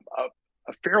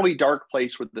fairly dark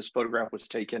place where this photograph was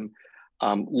taken,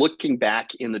 looking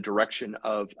back in the direction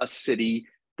of a city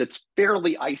that's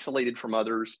fairly isolated from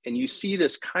others. And you see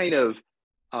this kind of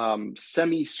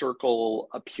semicircle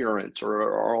appearance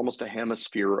or almost a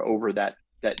hemisphere over that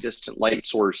distant light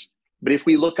source. But if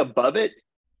we look above it,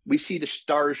 we see the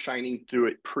stars shining through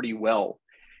it pretty well.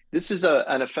 This is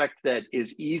an effect that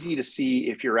is easy to see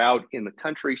if you're out in the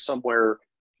country somewhere,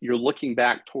 you're looking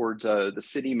back towards the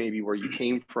city maybe where you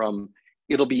came from,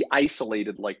 it'll be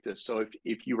isolated like this. So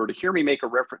if you were to hear me make a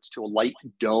reference to a light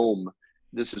dome,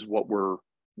 this is what we're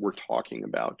talking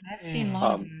about. I've seen a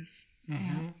lot of those.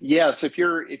 Yes, if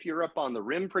you're up on the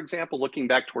rim, for example, looking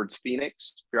back towards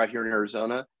Phoenix, if you're out here in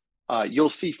Arizona, you'll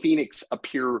see Phoenix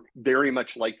appear very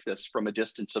much like this from a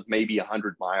distance of maybe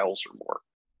 100 miles or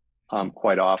more,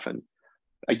 quite often.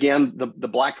 Again, the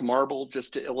black marble,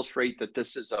 just to illustrate that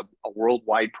this is a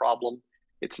worldwide problem.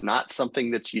 It's not something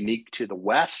that's unique to the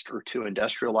West or to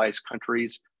industrialized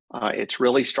countries. It's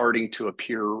really starting to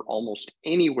appear almost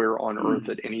anywhere on Earth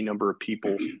that any number of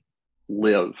people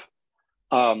live.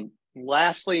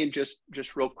 Lastly, and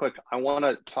just real quick, I want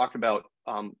to talk about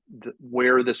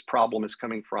where this problem is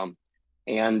coming from.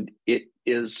 And it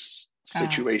is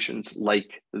situations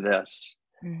like this.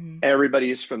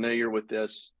 Everybody is familiar with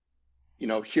this. You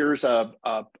know, here's a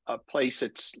place,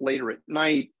 it's later at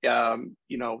night,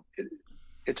 you know,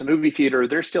 it's a movie theater,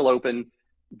 they're still open.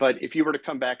 But if you were to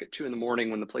come back at 2 in the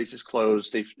morning when the place is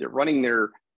closed, they're running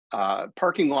their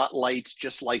parking lot lights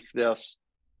just like this,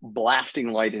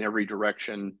 blasting light in every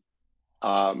direction.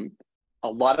 A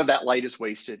lot of that light is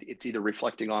wasted. It's either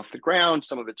reflecting off the ground,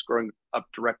 some of it's going up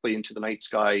directly into the night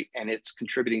sky, and it's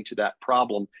contributing to that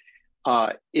problem.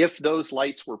 If those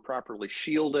lights were properly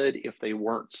shielded, if they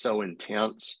weren't so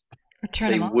intense,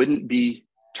 they wouldn't be,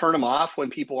 turn them off when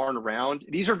people aren't around.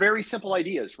 These are very simple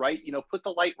ideas, right? You know, put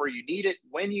the light where you need it,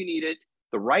 when you need it,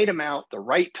 the right amount, the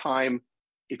right time.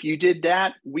 If you did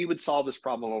that, we would solve this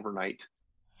problem overnight.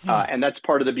 And that's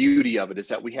part of the beauty of it, is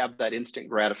that we have that instant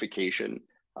gratification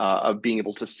of being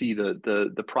able to see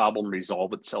the problem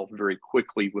resolve itself very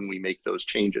quickly when we make those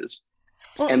changes.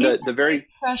 Well, and the very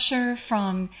pressure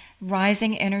from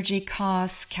rising energy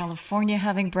costs, California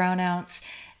having brownouts.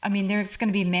 I mean, there's going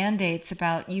to be mandates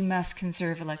about you must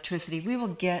conserve electricity. We will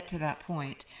get to that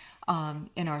point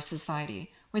in our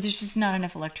society where there's just not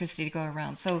enough electricity to go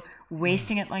around. So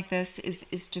wasting it like this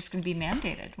is just going to be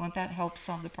mandated. Won't that help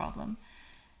solve the problem?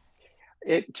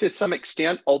 To some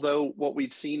extent, although what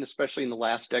we've seen, especially in the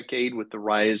last decade with the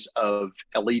rise of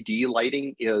LED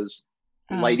lighting, is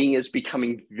lighting is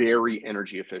becoming very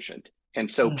energy efficient. And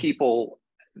so people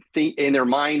think in their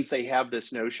minds, they have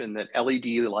this notion that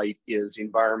LED light is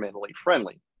environmentally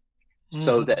friendly.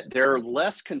 So that they're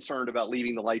less concerned about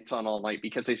leaving the lights on all night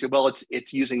because they say, well,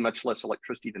 it's using much less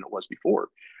electricity than it was before.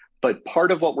 But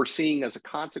part of what we're seeing as a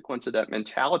consequence of that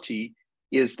mentality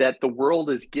is that the world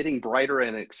is getting brighter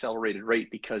at an accelerated rate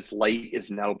because light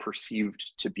is now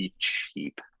perceived to be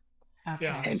cheap.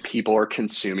 And people are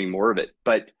consuming more of it.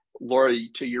 But Laura,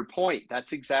 to your point,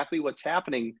 that's exactly what's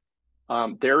happening.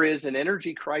 There is an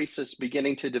energy crisis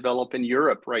beginning to develop in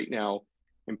Europe right now,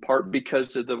 in part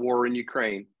because of the war in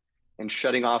Ukraine and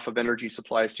shutting off of energy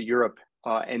supplies to Europe.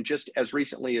 And just as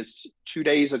recently as 2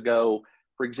 days ago,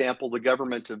 for example, the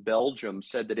government of Belgium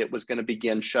said that it was going to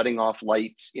begin shutting off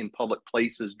lights in public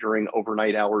places during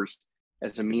overnight hours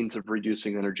as a means of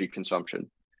reducing energy consumption.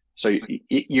 So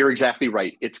you're exactly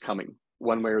right. It's coming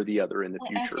one way or the other in the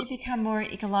future. As we become more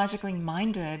ecologically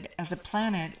minded as a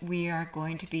planet, we are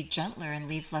going to be gentler and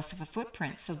leave less of a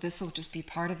footprint. So this will just be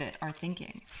part of it, our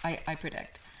thinking, I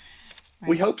predict. Right?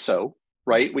 We hope so,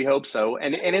 right? We hope so.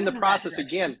 And in the process,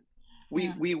 again,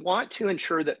 we want to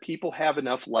ensure that people have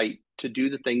enough light to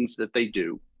do the things that they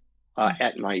do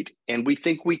at night. And we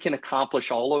think we can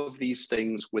accomplish all of these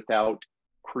things without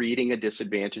creating a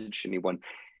disadvantage to anyone.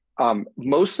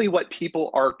 Mostly what people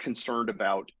are concerned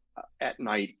about at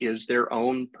night is their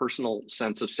own personal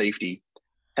sense of safety.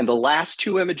 And the last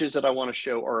 2 images that I want to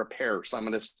show are a pair. So I'm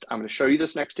going to show you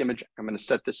this next image. I'm going to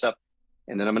set this up,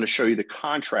 and then I'm going to show you the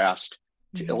contrast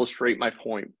to illustrate my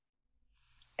point.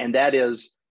 And that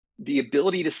is the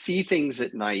ability to see things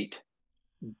at night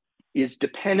is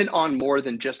dependent on more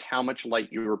than just how much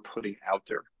light you're putting out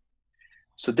there.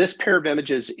 So this pair of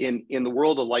images in the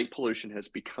world of light pollution has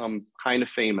become kind of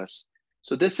famous.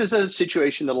 So this is a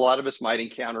situation that a lot of us might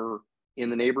encounter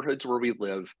in the neighborhoods where we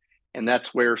live. And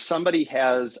that's where somebody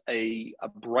has a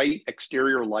bright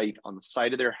exterior light on the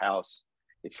side of their house.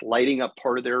 It's lighting up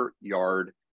part of their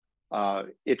yard.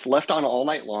 It's left on all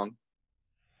night long.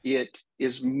 It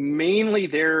is mainly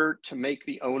there to make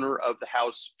the owner of the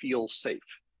house feel safe,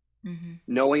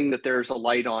 knowing that there's a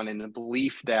light on, and the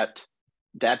belief that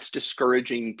that's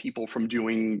discouraging people from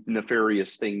doing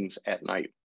nefarious things at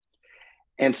night.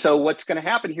 And so what's going to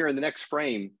happen here in the next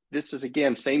frame, this is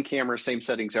again, same camera, same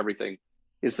settings, everything,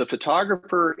 is the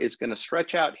photographer is going to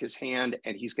stretch out his hand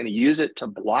and he's going to use it to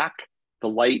block the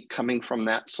light coming from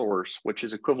that source, which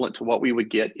is equivalent to what we would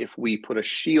get if we put a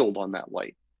shield on that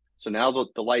light. So now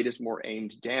the light is more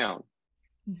aimed down.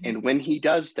 And when he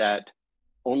does that,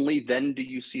 only then do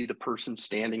you see the person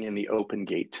standing in the open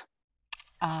gate.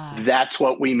 That's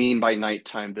what we mean by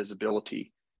nighttime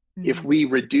visibility. If we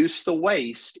reduce the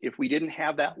waste, if we didn't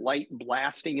have that light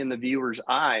blasting in the viewer's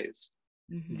eyes,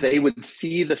 they would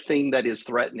see the thing that is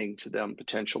threatening to them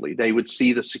potentially. They would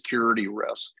see the security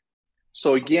risk.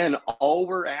 So again, all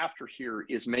we're after here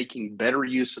is making better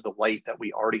use of the light that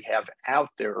we already have out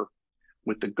there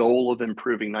with the goal of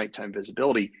improving nighttime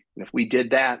visibility. And if we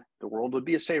did that, the world would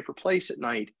be a safer place at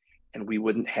night, and we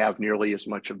wouldn't have nearly as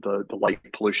much of the light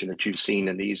pollution that you've seen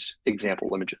in these example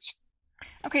images.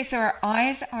 Okay, so our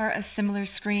eyes are a similar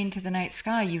screen to the night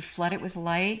sky. You flood it with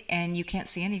light and you can't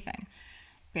see anything,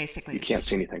 basically. You can't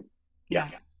see anything. Yeah.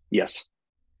 Yes.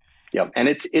 Yeah. And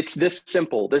it's this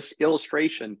simple, this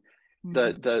illustration,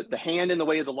 the hand in the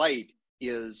way of the light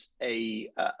is a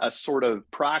sort of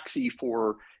proxy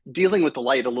for dealing with the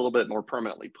light a little bit more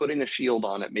permanently, putting a shield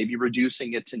on it, maybe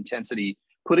reducing its intensity,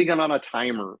 putting it on a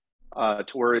timer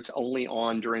to where it's only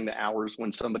on during the hours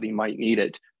when somebody might need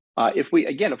it. If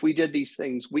we did these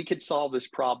things, we could solve this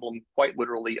problem quite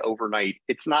literally overnight.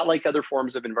 It's not like other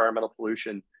forms of environmental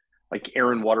pollution, like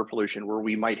air and water pollution, where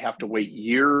we might have to wait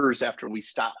years after we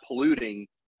stop polluting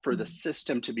for the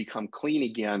system to become clean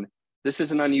again. This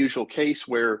is an unusual case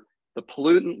where the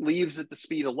pollutant leaves at the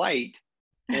speed of light,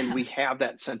 and we have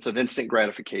that sense of instant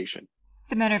gratification.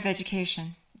 It's a matter of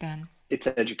education, then. It's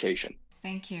education.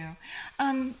 Thank you.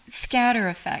 Scatter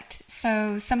effect.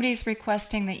 So somebody's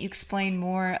requesting that you explain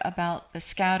more about the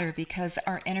scatter, because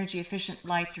our energy efficient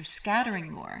lights are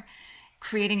scattering more,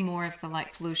 creating more of the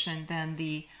light pollution than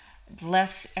the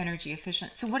less energy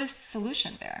efficient. So what is the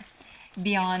solution there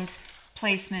beyond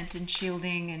placement and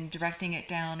shielding and directing it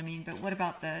down? I mean, but what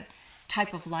about the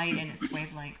type of light and its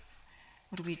wavelength?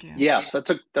 What do we do? Yes,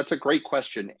 that's a great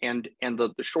question. And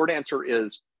the short answer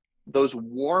is those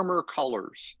warmer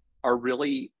colors are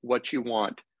really what you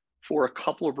want for a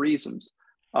couple of reasons.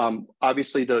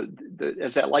 Obviously,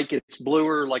 as that light gets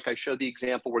bluer, like I showed the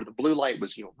example where the blue light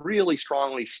was, really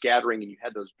strongly scattering, and you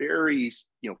had those very,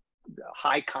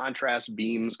 high contrast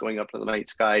beams going up to the night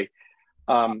sky.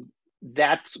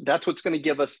 That's what's going to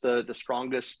give us the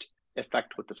strongest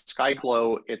effect with the sky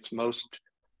glow. It's most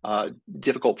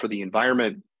difficult for the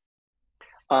environment.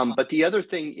 But the other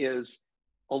thing is,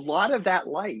 a lot of that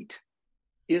light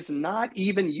is not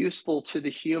even useful to the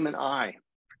human eye.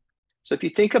 So if you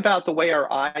think about the way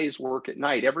our eyes work at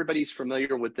night, everybody's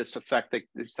familiar with this effect that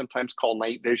they sometimes call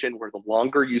night vision, where the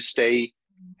longer you stay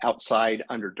outside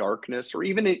under darkness, or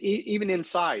even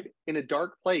inside in a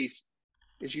dark place,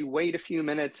 as you wait a few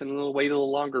minutes and wait a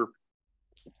little longer,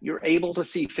 you're able to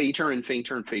see fainter and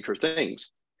fainter and fainter things.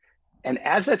 And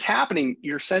as that's happening,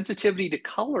 your sensitivity to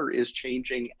color is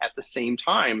changing at the same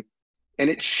time, and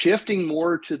it's shifting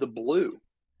more to the blue.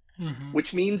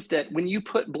 Which means that when you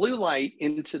put blue light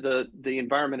into the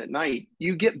environment at night,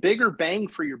 you get bigger bang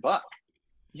for your buck.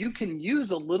 You can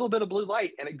use a little bit of blue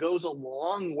light and it goes a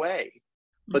long way.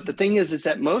 But the thing is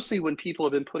that mostly when people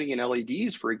have been putting in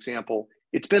LEDs, for example,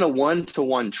 it's been a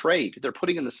one-to-one trade. They're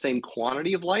putting in the same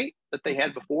quantity of light that they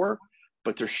had before,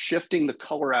 but they're shifting the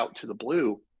color out to the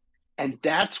blue. And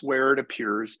that's where it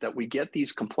appears that we get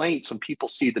these complaints when people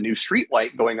see the new street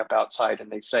light going up outside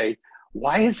and they say,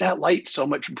 why is that light so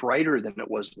much brighter than it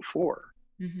was before?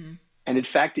 And in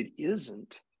fact, it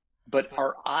isn't. But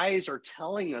our eyes are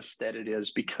telling us that it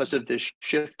is because of this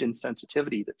shift in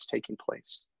sensitivity that's taking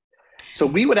place. So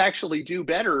we would actually do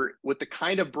better with the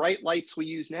kind of bright lights we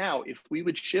use now if we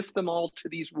would shift them all to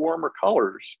these warmer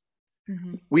colors.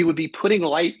 We would be putting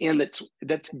light in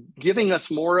that's giving us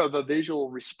more of a visual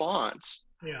response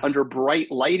under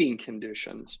bright lighting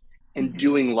conditions and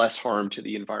doing less harm to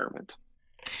the environment.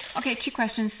 Okay, 2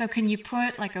 questions. So can you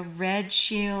put like a red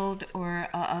shield or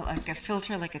like a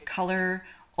filter, like a color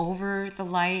over the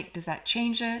light? Does that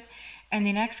change it? And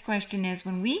the next question is,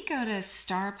 when we go to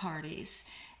star parties,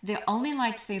 the only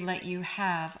lights they let you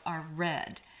have are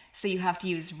red. So you have to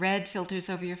use red filters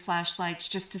over your flashlights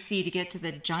just to see, to get to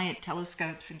the giant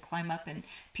telescopes and climb up and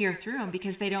peer through them,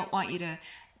 because they don't want you to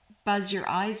buzz your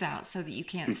eyes out so that you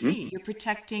can't see. You're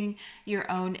protecting your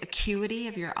own acuity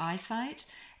of your eyesight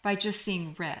by just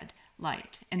seeing red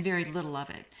light and very little of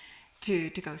it to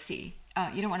go see.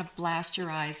 You don't want to blast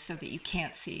your eyes so that you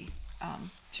can't see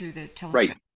through the telescope.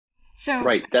 Right. So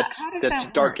Right. That's how does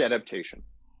that dark work? adaptation.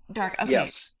 Dark. Okay.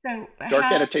 Yes. So Dark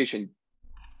adaptation.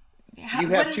 You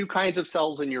what have is- two kinds of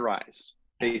cells in your eyes,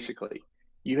 basically.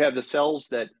 You have the cells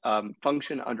that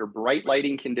function under bright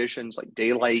lighting conditions like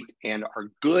daylight and are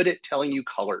good at telling you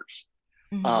colors.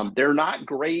 They're not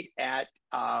great at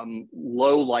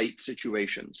low light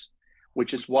situations,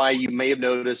 which is why you may have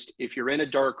noticed if you're in a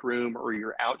dark room or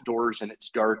you're outdoors and it's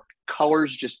dark,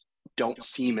 colors just don't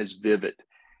seem as vivid.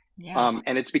 Yeah.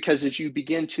 And it's because as you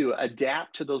begin to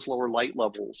adapt to those lower light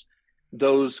levels,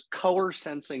 those color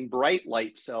sensing bright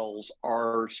light cells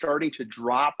are starting to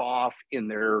drop off in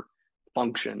their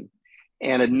function.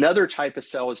 And another type of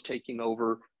cell is taking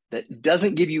over that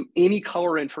doesn't give you any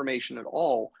color information at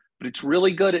all, but it's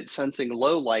really good at sensing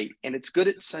low light, and it's good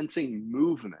at sensing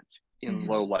movement in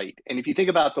low light. And if you think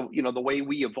about the way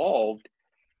we evolved,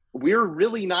 we're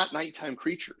really not nighttime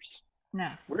creatures. No.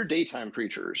 We're daytime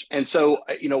creatures. And so,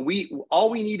 all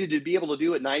we needed to be able to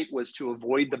do at night was to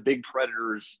avoid the big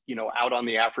predators, out on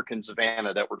the African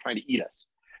savanna that were trying to eat us.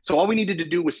 So all we needed to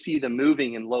do was see them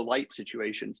moving in low light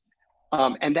situations.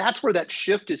 And that's where that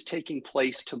shift is taking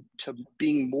place to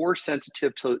being more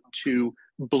sensitive to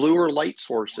bluer light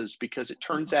sources, because it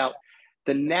turns out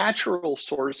the natural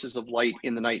sources of light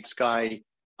in the night sky,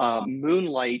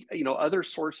 moonlight, other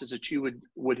sources that you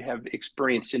would have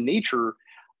experienced in nature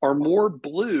are more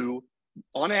blue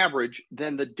on average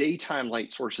than the daytime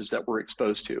light sources that we're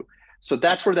exposed to. So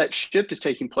that's where that shift is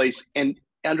taking place. And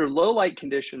under low light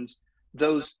conditions,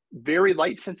 those very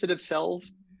light sensitive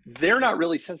cells, they're not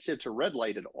really sensitive to red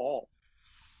light at all.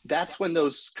 That's when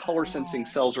those color sensing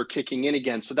cells are kicking in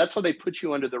again. So that's why they put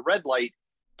you under the red light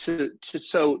to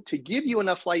give you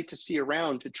enough light to see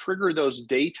around, to trigger those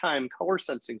daytime color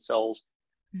sensing cells,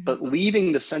 but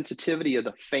leaving the sensitivity of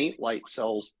the faint light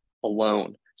cells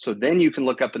alone. So then you can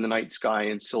look up in the night sky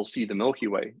and still see the Milky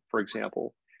Way, for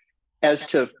example. As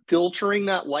to filtering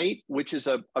that light, which is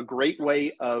a great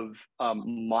way of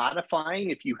modifying,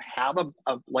 if you have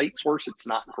a light source that's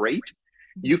not great,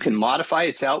 you can modify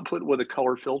its output with a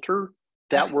color filter.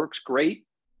 That works great.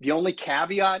 The only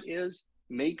caveat is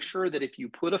make sure that if you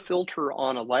put a filter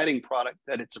on a lighting product,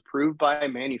 that it's approved by a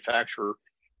manufacturer,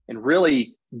 and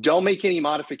really don't make any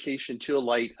modification to a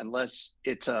light unless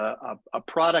it's a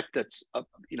product that's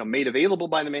made available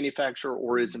by the manufacturer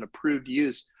or is an approved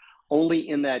use. Only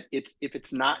in that if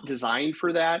it's not designed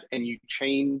for that, and you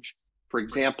change, for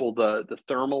example, the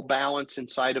thermal balance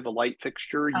inside of a light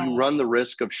fixture, you run the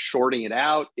risk of shorting it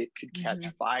out. It could catch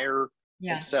fire,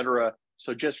 etc.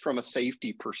 So just from a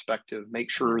safety perspective,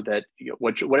 make sure that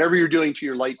whatever you're doing to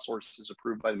your light source is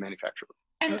approved by the manufacturer.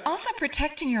 And also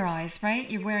protecting your eyes, right?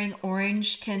 You're wearing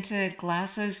orange tinted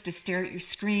glasses to stare at your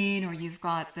screen, or you've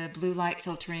got the blue light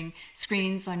filtering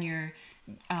screens on your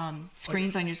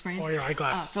screens. Or your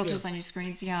eyeglasses. Filters on your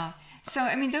screens, yeah. So,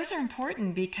 I mean, those are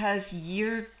important because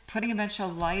you're putting a bunch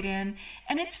of light in,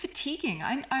 and it's fatiguing.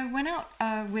 I went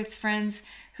out with friends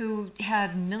who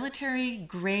had military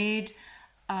grade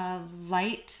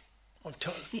light.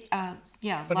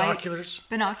 Binoculars.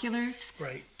 Binoculars.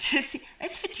 Right. To see,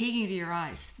 it's fatiguing to your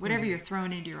eyes, whatever you're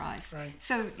throwing into your eyes. Right.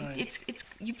 So it's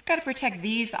you've got to protect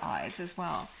these eyes as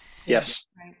well. Yes.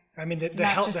 Right. I mean, the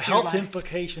health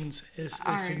implications is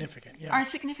significant. Yeah. Are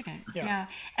significant. Yeah.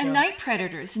 And night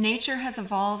predators. Nature has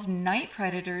evolved night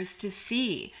predators to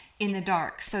see in the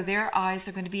dark. So their eyes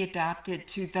are going to be adapted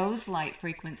to those light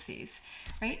frequencies.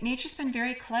 Right? Nature's been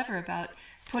very clever about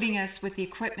putting us with the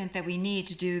equipment that we need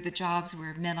to do the jobs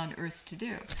we're meant on Earth to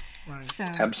do. Right. So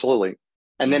absolutely.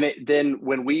 And then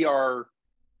when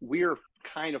we're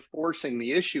kind of forcing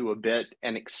the issue a bit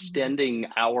and extending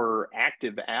our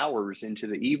active hours into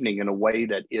the evening in a way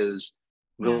that is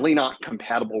really not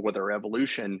compatible with our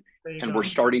evolution, and we're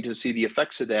starting to see the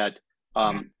effects of that.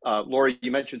 Laura,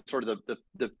 you mentioned sort of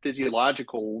the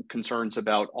physiological concerns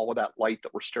about all of that light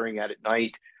that we're staring at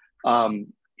night.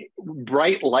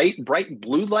 Bright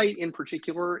blue light in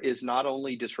particular is not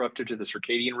only disruptive to the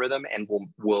circadian rhythm and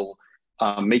will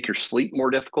make your sleep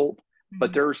more difficult,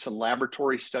 but there are some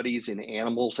laboratory studies in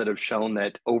animals that have shown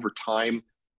that over time,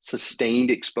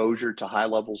 sustained exposure to high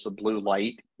levels of blue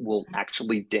light will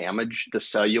actually damage the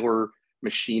cellular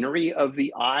machinery of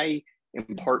the eye,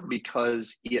 in part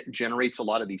because it generates a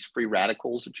lot of these free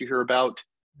radicals that you hear about,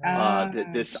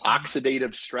 this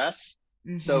oxidative stress.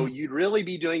 So you'd really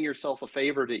be doing yourself a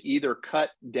favor to either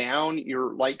cut down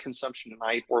your light consumption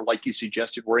tonight, or like you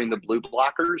suggested, wearing the blue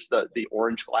blockers, the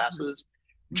orange glasses,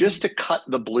 just to cut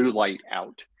the blue light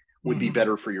out would be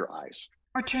better for your eyes.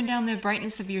 Or turn down the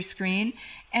brightness of your screen.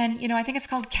 And, you know, I think it's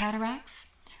called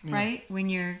cataracts, right? When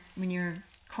your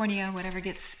cornea, whatever,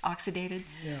 gets oxidated.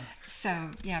 Yeah. So,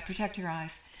 yeah, protect your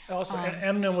eyes. Also,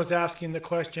 Emna was asking the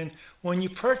question, when you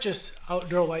purchase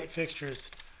outdoor light fixtures,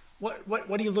 what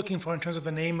are you looking for in terms of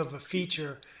the name of a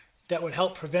feature that would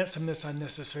help prevent some of this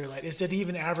unnecessary light? Is it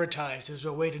even advertised? Is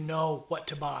there a way to know what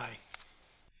to buy?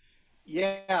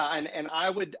 Yeah, and I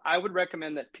would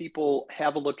recommend that people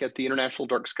have a look at the International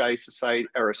Dark Sky Society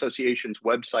or Association's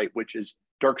website, which is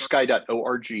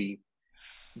darksky.org.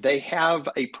 They have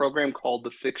a program called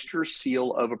the Fixture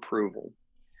Seal of Approval.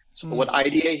 So what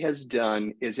IDA has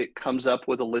done is it comes up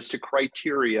with a list of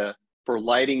criteria for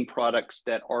lighting products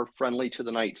that are friendly to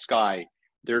the night sky.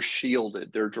 They're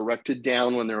shielded, they're directed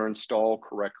down when they're installed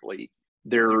correctly.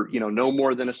 They're, you know, no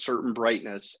more than a certain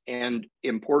brightness. And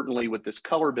importantly, with this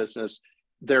color business,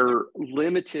 they're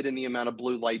limited in the amount of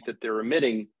blue light that they're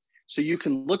emitting. So you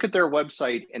can look at their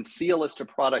website and see a list of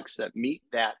products that meet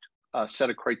that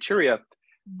set of criteria.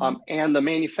 And the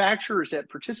manufacturers that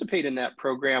participate in that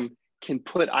program can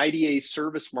put IDA's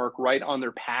service mark right on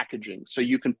their packaging. So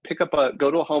you can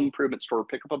go to a home improvement store,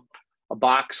 pick up a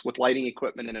box with lighting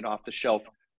equipment in it off the shelf,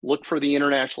 look for the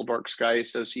International Dark Sky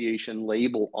Association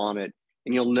label on it,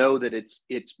 and you'll know that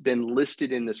it's been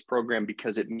listed in this program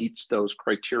because it meets those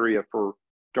criteria for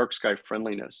dark sky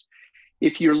friendliness.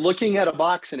 If you're looking at a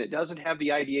box and it doesn't have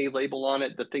the IDA label on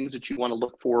it, the things that you want to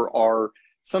look for are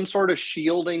some sort of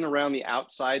shielding around the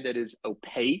outside that is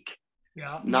opaque,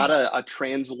 not a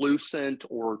translucent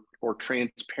or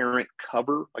transparent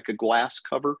cover, like a glass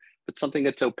cover, but something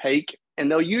that's opaque.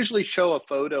 And they'll usually show a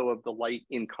photo of the light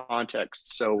in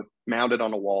context. So mounted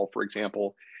on a wall, for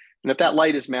example. And if that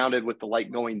light is mounted with the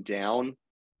light going down,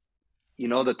 you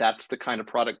know that that's the kind of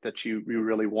product that you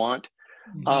really want.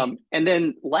 And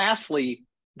then lastly,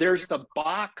 there's the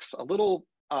box, a little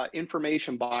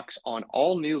information box on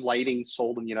all new lighting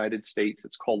sold in the United States.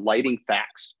 It's called Lighting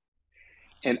Facts.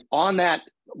 And on that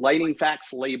Lighting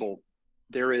Facts label,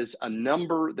 there is a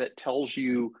number that tells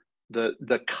you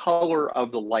the color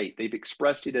of the light. They've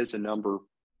expressed it as a number,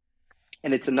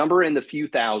 and it's a number in the few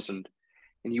thousand.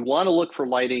 And you want to look for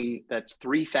lighting that's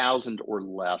 3,000 or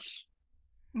less.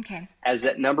 Okay. As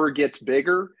that number gets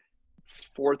bigger,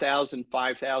 4,000,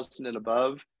 5,000 and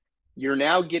above, you're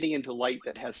now getting into light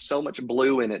that has so much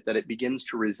blue in it that it begins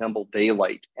to resemble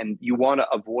daylight. And you want to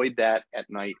avoid that at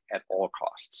night at all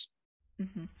costs.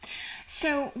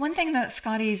 So one thing that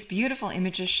Scotty's beautiful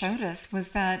images showed us was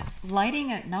that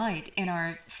lighting at night in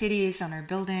our cities, on our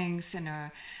buildings, in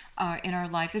our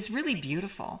life is really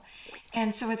beautiful.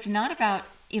 And so it's not about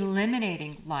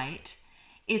eliminating light.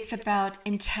 It's about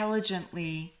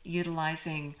intelligently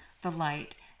utilizing the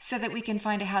light so that we can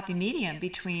find a happy medium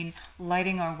between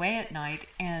lighting our way at night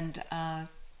and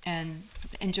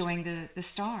enjoying the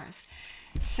stars.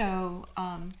 So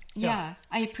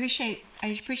I appreciate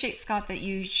Scott that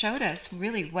you showed us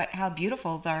really how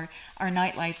beautiful our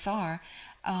night lights are.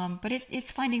 But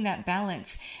it's finding that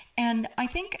balance. And I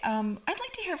think I'd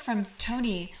like to hear from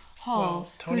Tony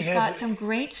Hall, who's got some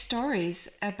great stories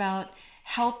about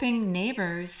helping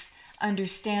neighbors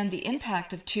understand the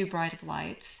impact of too bright of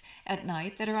lights at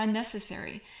night that are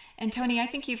unnecessary. And Tony, I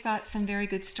think you've got some very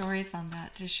good stories on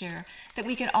that to share, that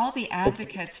we can all be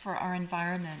advocates for our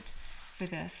environment for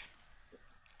this.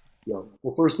 Yeah.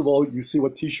 Well, first of all, you see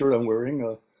what T-shirt I'm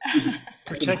wearing.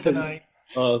 Protect the night.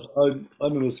 I'm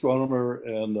an astronomer,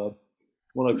 and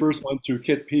when I first went to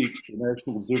Kitt Peak, the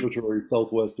National Observatory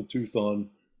southwest of Tucson,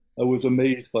 I was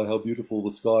amazed by how beautiful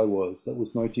the sky was. That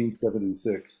was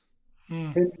 1976.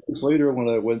 10 years later, when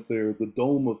I went there, the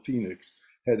Dome of Phoenix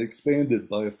had expanded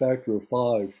by a factor of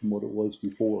 5 from what it was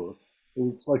before. It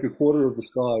was like a quarter of the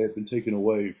sky had been taken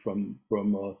away from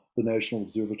the National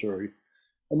Observatory.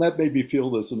 And that made me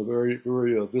feel this in a very,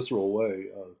 very visceral way.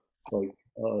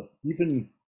 Even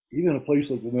a place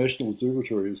like the National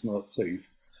Observatory is not safe.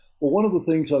 Well, one of the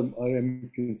things I am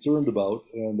concerned about,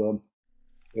 and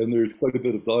there's quite a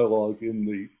bit of dialogue in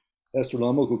the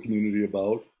astronomical community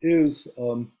about, is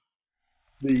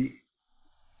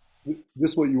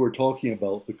this what you were talking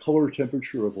about, the color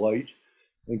temperature of light,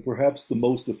 and perhaps the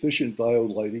most efficient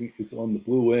diode lighting is on the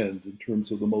blue end in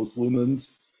terms of the most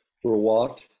lumens per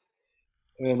watt.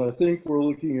 And I think we're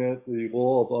looking at the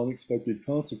law of unexpected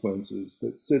consequences,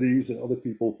 that cities and other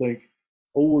people think,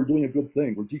 oh, we're doing a good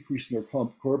thing. We're decreasing our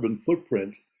carbon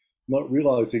footprint, not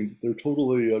realizing they're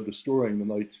totally destroying the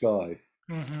night sky.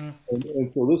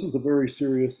 And so this is a very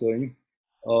serious thing.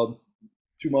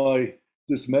 To my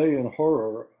dismay and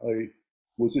horror, I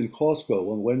was in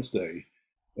Costco on Wednesday,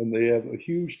 and they have a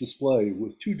huge display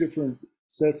with two different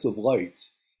sets of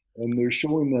lights, and they're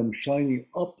showing them shining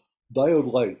up,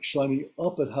 diode light shining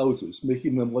up at houses,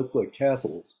 making them look like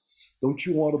castles. Don't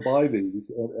you want to buy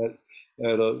these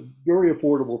at a very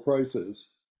affordable prices?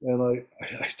 And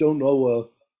I don't know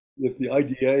if the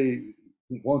IDA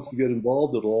wants to get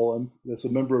involved at all. As a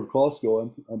member of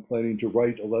Costco, I'm planning to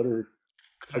write a letter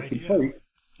Good of idea. complaint.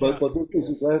 Yeah. But this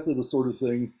is exactly the sort of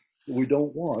thing that we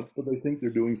don't want, but they think they're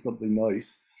doing something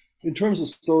nice. In terms of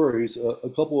stories, a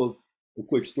couple of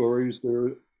quick stories.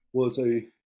 There was a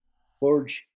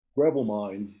large gravel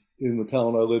mine in the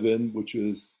town I live in, which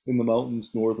is in the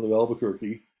mountains north of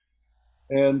Albuquerque.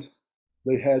 And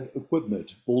they had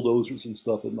equipment, bulldozers and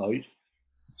stuff at night.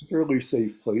 It's a fairly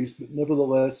safe place, but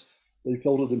nevertheless, they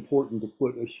felt it important to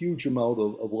put a huge amount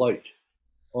of light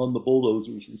on the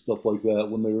bulldozers and stuff like that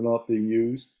when they were not being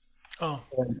used. Oh,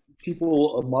 And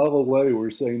people a mile away were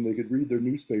saying they could read their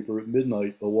newspaper at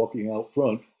midnight by walking out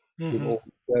front with all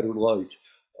the scattered light.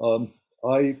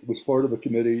 I was part of a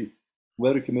committee,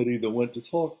 led a committee that went to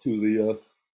talk to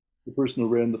the person who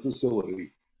ran the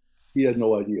facility. He had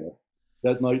no idea.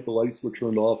 That night, the lights were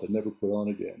turned off and never put on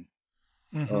again.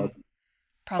 I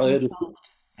Problem had a, solved.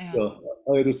 Yeah. yeah,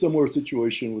 I had a similar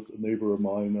situation with a neighbor of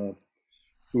mine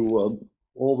who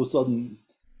all of a sudden,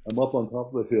 I'm up on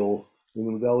top of the hill, and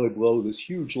in the valley below, this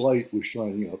huge light was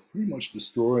shining up, pretty much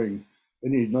destroying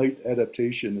any night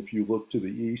adaptation if you look to the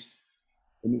east.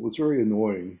 And it was very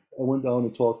annoying. I went down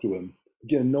and talked to him.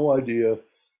 Again, no idea.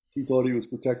 He thought he was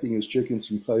protecting his chickens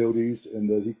from coyotes and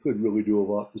that he could really do a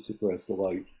lot to suppress the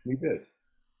light. And he did.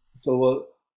 So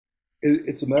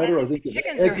it's a And I matter, I think think, the of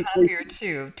chickens are education. happier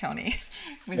too, Tony.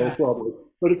 with No that. problem.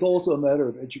 But it's also a matter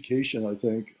of education, I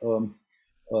think.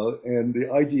 And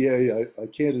the IDA, I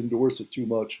can't endorse it too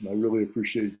much, and I really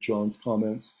appreciate John's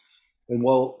comments. And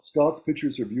while Scott's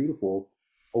pictures are beautiful,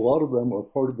 a lot of them are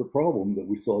part of the problem that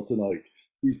we saw tonight.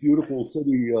 These beautiful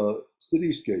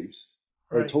cityscapes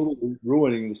are right. totally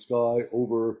ruining the sky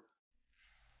over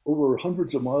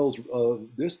hundreds of miles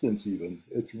distance. Even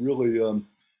it's really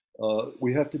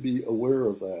we have to be aware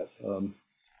of that.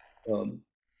 Um,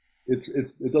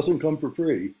 it doesn't come for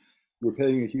free. We're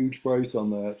paying a huge price on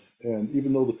that, and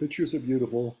even though the pictures are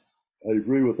beautiful, I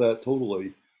agree with that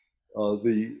totally.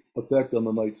 The effect on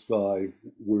the night sky,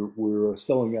 we're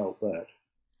selling out that.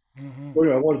 So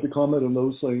anyway, I wanted to comment on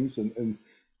those things, and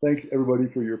thanks everybody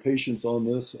for your patience on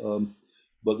this.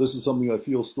 But this is something I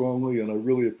feel strongly, and I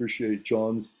really appreciate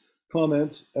John's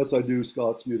comments, as I do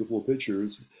Scott's beautiful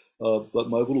pictures. But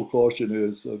my little caution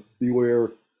is beware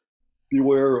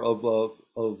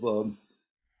of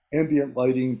ambient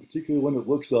lighting, particularly when it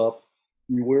looks up.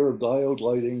 Beware of diode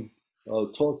lighting.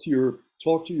 Talk to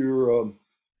your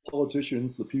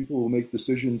politicians, the people who make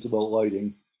decisions about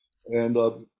lighting, and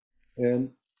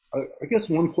I guess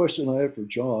one question I have for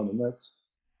John, and that's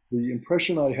the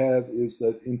impression I have is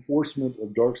that enforcement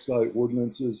of dark sky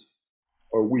ordinances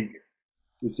are weak.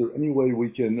 Is there any way we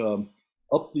can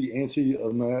up the ante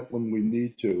on that when we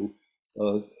need to?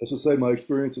 As I say, my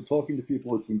experience of talking to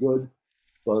people has been good,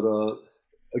 but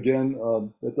again,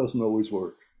 that doesn't always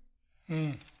work.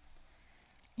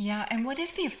 Yeah, and what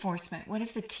is the enforcement? What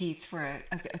is the teeth for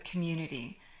a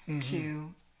community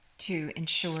to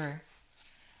ensure?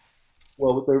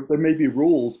 Well, there may be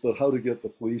rules, but how to get the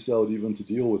police out even to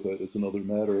deal with it is another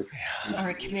matter. Or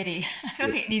a committee. I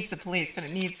don't think it needs the police, but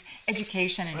it needs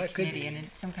education and a That could committee be. and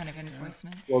some kind of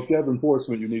enforcement. Well, if you have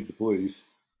enforcement, you need the police.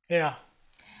 Yeah.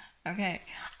 Okay.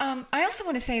 I also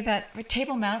want to say that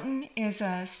Table Mountain is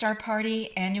a star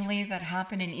party annually that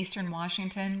happened in Eastern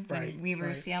Washington when Right, we were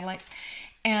right. Seattleites.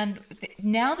 And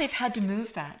now they've had to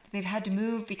move that. They've had to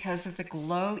move because of the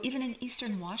glow, even in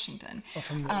Eastern Washington.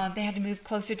 They had to move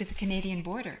closer to the Canadian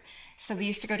border. So they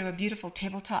used to go to a beautiful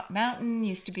tabletop mountain,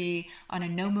 used to be on a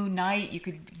no moon night. You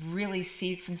could really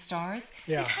see some stars.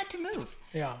 Yeah. They've had to move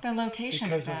Yeah. the location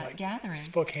Because of of that like gathering.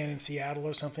 Spokane and Seattle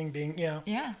or something being, yeah.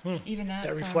 Yeah, even that. That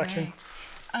far reflection.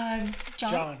 away.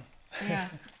 John? Yeah.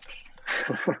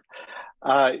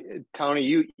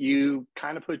 Tony, you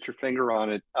kind of put your finger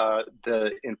on it.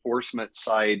 The enforcement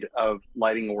side of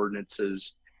lighting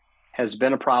ordinances has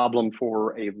been a problem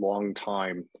for a long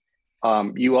time.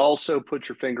 You also put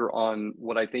your finger on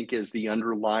what I think is the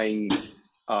underlying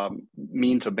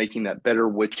means of making that better,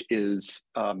 which is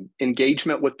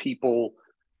engagement with people,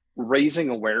 raising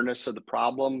awareness of the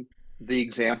problem. The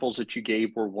examples that you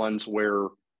gave were ones where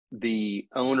the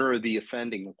owner of the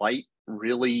offending light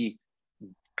really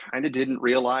kind of didn't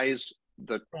realize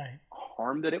the Right.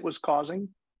 harm that it was causing.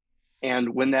 And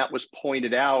when that was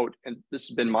pointed out, and this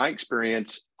has been my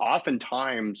experience,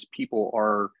 oftentimes people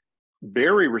are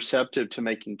very receptive to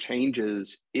making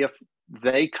changes if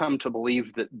they come to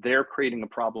believe that they're creating a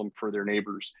problem for their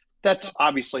neighbors. That's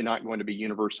obviously not going to be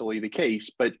universally the case,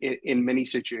 but in many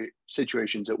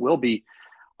situations it will be.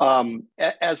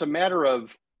 As a matter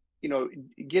of,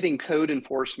 getting code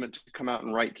enforcement to come out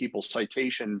and write people's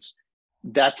citations,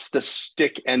 that's the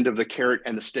stick end of the carrot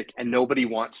and the stick, and nobody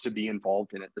wants to be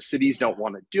involved in it. The cities don't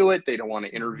want to do it. They don't want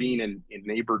to intervene in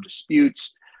neighbor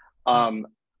disputes.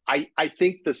 I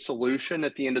think the solution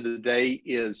at the end of the day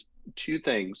is two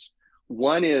things.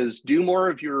 One is do more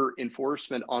of your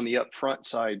enforcement on the upfront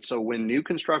side. So when new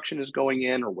construction is going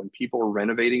in or when people are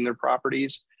renovating their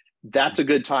properties, that's a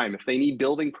good time. If they need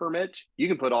building permits, you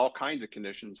can put all kinds of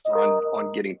conditions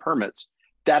on getting permits.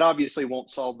 That obviously won't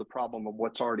solve the problem of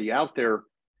what's already out there.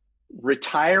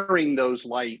 Retiring those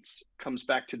lights comes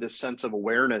back to this sense of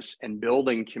awareness and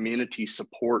building community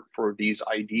support for these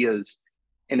ideas.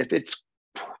 And if it's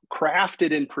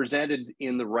crafted and presented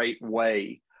in the right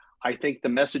way, I think the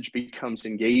message becomes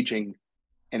engaging.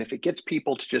 And if it gets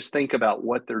people to just think about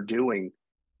what they're doing,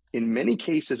 in many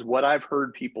cases, what I've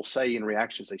heard people say in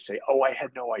reactions, they say, oh, I had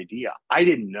no idea. I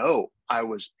didn't know I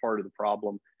was part of the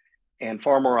problem. And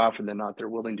far more often than not, they're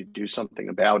willing to do something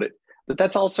about it. But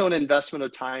that's also an investment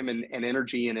of time and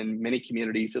energy. And in many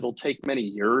communities, it'll take many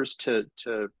years to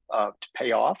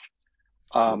pay off.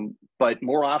 But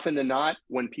more often than not,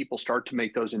 when people start to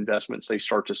make those investments, they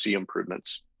start to see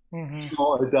improvements. Mm-hmm.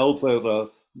 So I doubt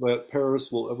that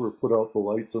Paris will ever put out the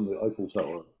lights on the Eiffel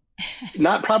Tower.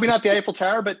 Probably not the Eiffel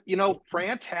Tower, but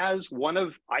France has what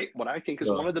I think is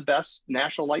one of the best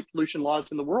national light pollution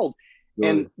laws in the world. Really?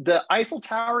 And the Eiffel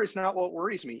Tower is not what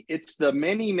worries me. It's the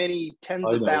many, many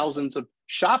tens of thousands of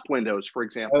shop windows, for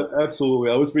example.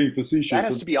 Absolutely. I was being facetious. That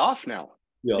has to be off now.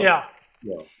 Yeah.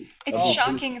 It's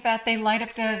shocking that they light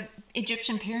up the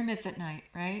Egyptian pyramids at night,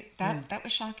 right? That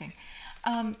was shocking.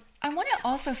 I want to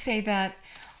also say that,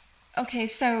 okay,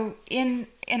 so in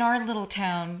our little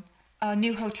town, a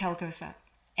new hotel goes up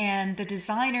and the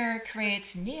designer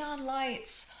creates neon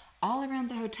lights all around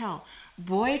the hotel.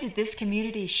 Boy, did this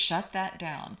community shut that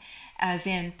down, as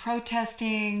in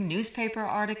protesting, newspaper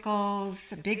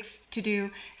articles, a big to-do,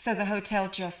 so the hotel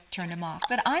just turned them off.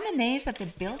 But I'm amazed that the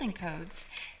building codes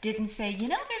didn't say,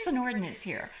 there's an ordinance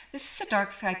here. This is a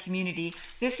dark sky community.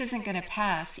 This isn't going to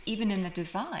pass, even in the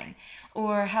design.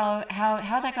 Or how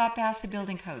that got past the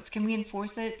building codes. Can we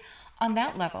enforce it on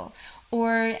that level?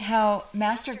 Or how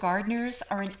master gardeners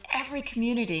are in every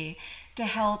community to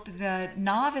help the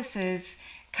novices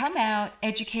come out,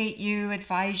 educate you,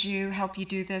 advise you, help you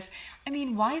do this. I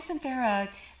mean, why isn't there a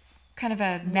kind of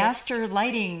a master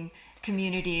lighting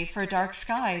community for dark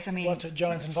skies? I mean, well,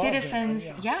 John's involved citizens,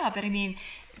 in, but I mean,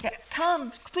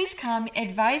 please come,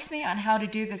 advise me on how to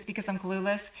do this because I'm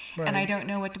clueless and I don't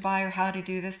know what to buy or how to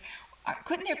do this.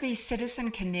 Couldn't there be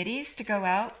citizen committees to go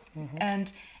out and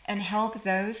help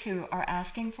those who are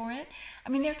asking for it? I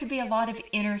mean, there could be a lot of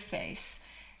interface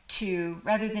to,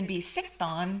 rather than be sicked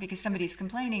on because somebody's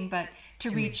complaining, but to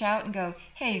reach out and go,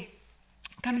 hey,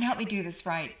 come and help me do this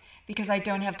right because I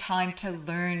don't have time to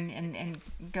learn and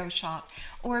go shop.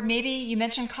 Or maybe you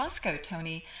mentioned Costco,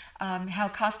 Tony, how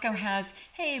Costco has,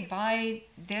 hey, buy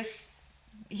this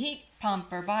heat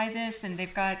pump or buy this, and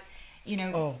they've got, you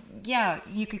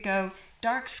could go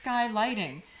dark sky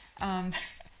lighting,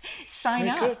 sign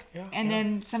up, and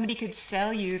then somebody could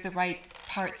sell you the right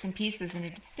parts and pieces,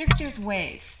 and there's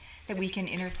ways that we can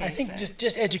interface. I think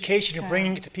just education and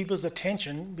bringing it to people's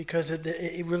attention because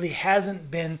it really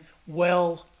hasn't been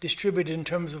well distributed in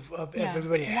terms of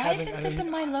everybody having. Why isn't this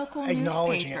in my local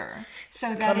newspaper?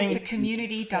 So that it's a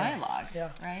community dialogue,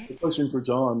 right? A question for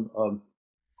John.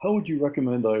 How would you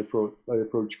recommend I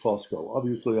approach Costco?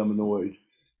 Obviously, I'm annoyed,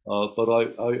 but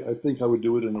I think I would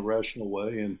do it in a rational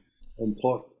way and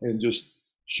talk and just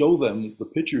show them the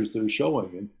pictures they're showing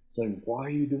and saying, why are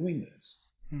you doing this?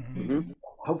 Mm-hmm.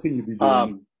 How can you be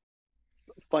doing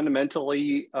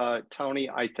fundamentally, Tony,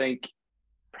 I think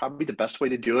probably the best way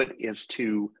to do it is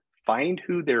to find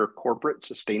who their corporate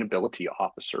sustainability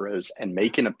officer is and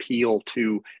make an appeal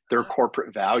to their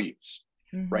corporate values,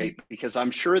 right? Because I'm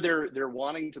sure they're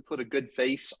wanting to put a good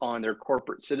face on their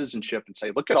corporate citizenship and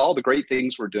say, look at all the great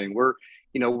things we're doing.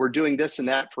 We're doing this and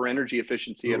that for energy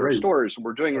efficiency at our stores.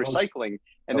 We're doing recycling.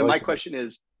 And then my question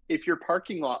is, if your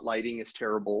parking lot lighting is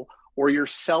terrible, or you're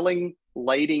selling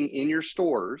lighting in your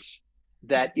stores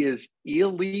that is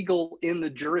illegal in the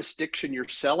jurisdiction you're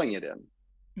selling it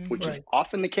in, which is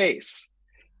often the case,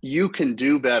 you can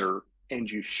do better and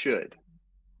you should.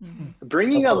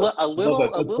 Bringing a little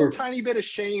perfect. tiny bit of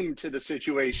shame to the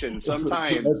situation That's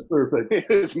sometimes perfect.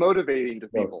 is motivating to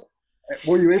people.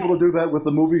 Were you able to do that with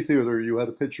the movie theater you had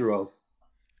a picture of?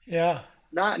 Yeah.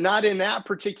 Not in that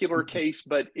particular case,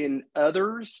 but in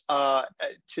others. Not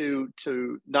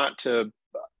to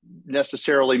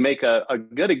necessarily make a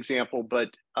good example,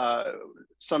 but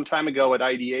some time ago at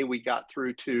IDA, we got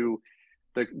through to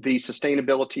the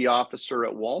sustainability officer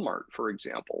at Walmart, for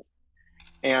example.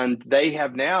 And they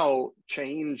have now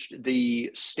changed the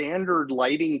standard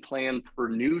lighting plan for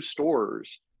new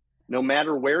stores, no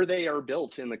matter where they are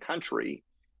built in the country.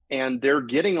 And they're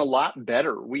getting a lot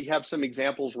better. We have some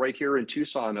examples right here in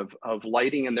Tucson of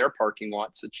lighting in their parking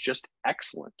lots. It's just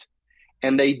excellent.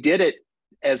 And they did it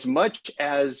as much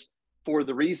as for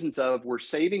the reasons of we're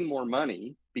saving more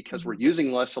money because we're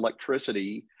using less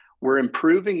electricity. We're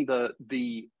improving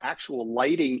the actual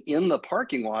lighting in the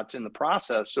parking lots in the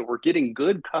process. So we're getting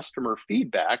good customer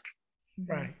feedback.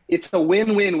 Right. It's a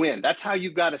win-win-win. That's how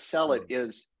you've got to sell it,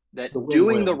 is that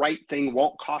doing the right thing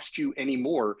won't cost you any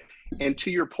more. And to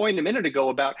your point a minute ago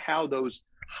about how those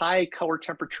high color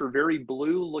temperature, very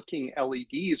blue looking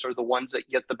LEDs are the ones that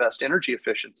get the best energy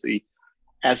efficiency.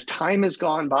 As time has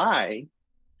gone by,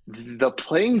 the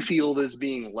playing field is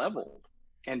being leveled.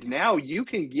 And now you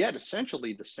can get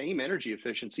essentially the same energy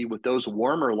efficiency with those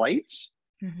warmer lights.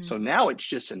 So now it's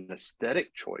just an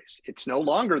aesthetic choice. It's no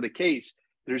longer the case.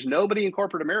 There's nobody in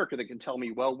corporate America that can tell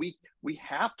me, well, we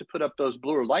have to put up those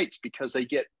bluer lights because they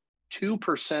get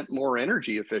 2% more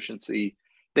energy efficiency.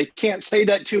 They can't say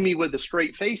that to me with a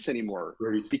straight face anymore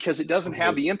because it doesn't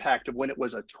have the impact of when it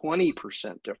was a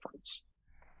 20% difference.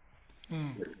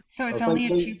 So it's only a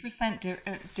 2%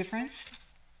 difference?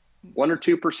 1 or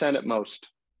 2% at most.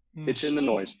 It's in the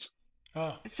noise.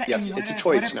 Oh. So, yes, it's a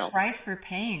choice now. What a price we're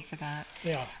paying for that.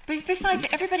 Yeah. But besides,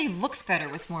 everybody looks better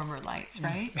with warmer lights,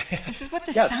 right? This is what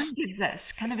the sun gives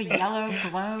us, kind of a yellow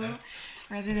glow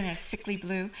rather than a sickly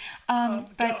blue.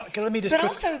 But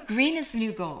also green is the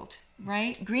new gold,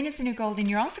 right? Green is the new gold, and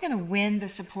you're also going to win the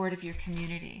support of your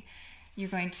community. You're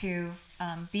going to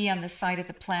be on the side of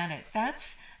the planet.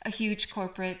 That's a huge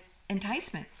corporate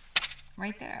enticement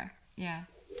right there. Yeah.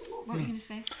 What were you going to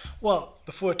say? Well,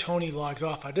 before Tony logs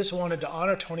off, I just wanted to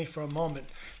honor Tony for a moment,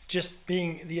 just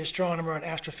being the astronomer and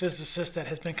astrophysicist that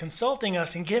has been consulting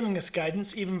us and giving us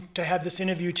guidance, even to have this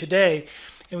interview today.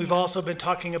 And we've also been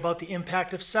talking about the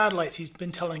impact of satellites he's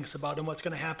been telling us about and what's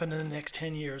going to happen in the next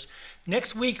 10 years.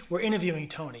 Next week, we're interviewing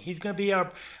Tony. He's going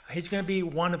to be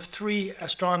one of 3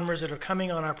 astronomers that are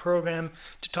coming on our program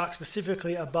to talk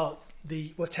specifically about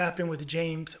what's happening with the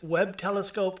James Webb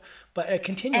Telescope, but a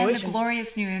continuation. And the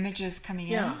glorious new images coming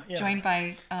in, joined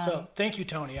by... so thank you,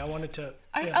 Tony. I wanted to...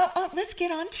 let's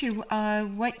get on to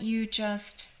what you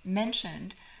just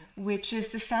mentioned, which is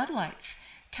the satellites.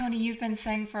 Tony, you've been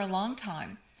saying for a long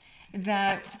time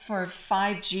that for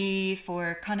 5G,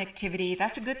 for connectivity,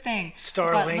 that's a good thing.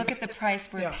 Starlink. But look at the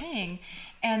price we're paying,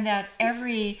 and that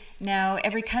every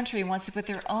country wants to put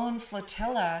their own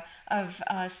flotilla of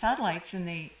satellites in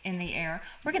the air.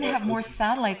 We're going to have more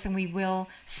satellites than we will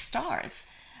stars.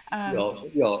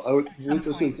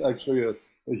 This is actually a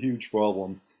huge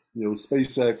problem. You know,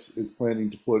 SpaceX is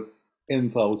planning to put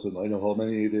N,000. I know how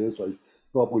many it is. I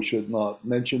probably should not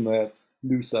mention that.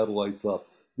 New satellites up.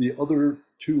 The other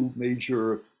 2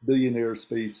 major billionaire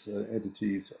space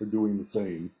entities are doing the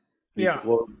same.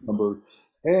 Large number.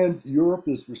 And Europe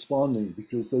is responding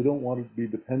because they don't want to be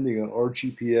depending on our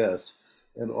GPS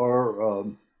and our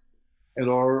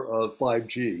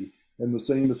 5G. And the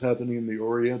same is happening in the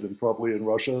Orient and probably in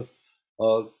Russia.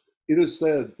 It is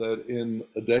said that in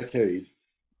a decade,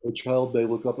 a child may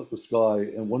look up at the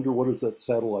sky and wonder what is that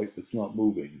satellite that's not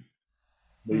moving,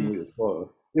 namely a star,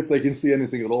 if they can see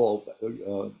anything at all,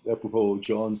 apropos of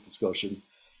John's discussion.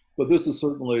 But this is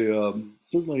certainly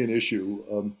an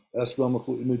issue.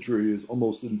 Astronomical imagery is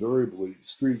almost invariably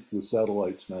streaked with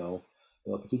satellites now,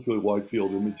 particularly wide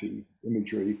field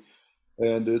imagery.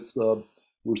 And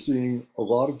we're seeing a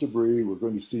lot of debris. We're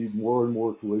going to see more and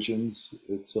more collisions.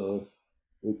 Space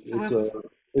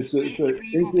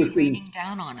debris will be raining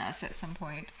down on us at some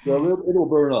point. Well, it'll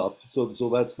burn up, so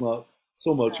that's not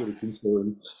so much of a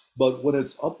concern. But when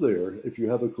it's up there, if you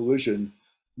have a collision,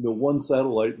 one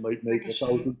satellite might make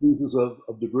 1,000 pieces of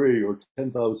debris, or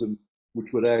 10,000,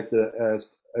 which would act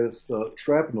as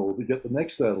shrapnel to get the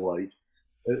next satellite,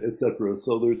 etc.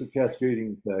 So there's a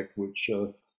cascading effect, which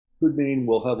could mean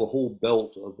we'll have a whole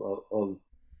belt of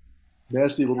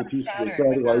nasty little pieces of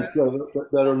satellites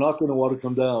that are not going to want to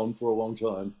come down for a long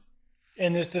time.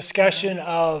 And this discussion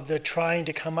of the trying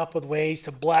to come up with ways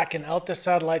to blacken out the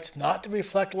satellites, not to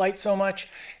reflect light so much.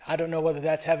 I don't know whether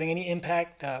that's having any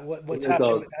impact. What's It happening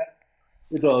does. with that?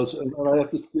 It does, and I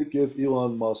have to give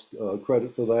Elon Musk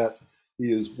credit for that.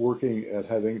 He is working at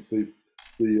having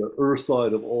the Earth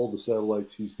side of all the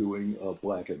satellites he's doing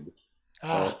blackened.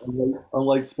 Ah,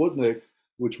 Unlike Sputnik,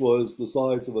 which was the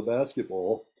size of a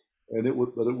basketball, and it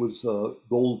was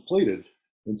gold plated,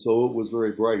 and so it was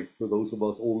very bright for those of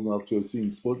us old enough to have seen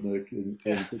Sputnik in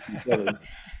 '57.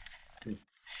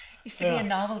 Used to be a yeah,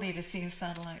 novelty to see a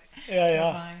satellite yeah, go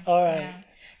yeah. by. All Yeah. right.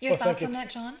 Your Well, thank thoughts you. on that,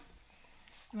 John?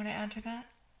 You want to add to that?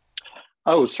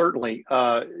 Oh, certainly.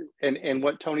 And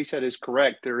what Tony said is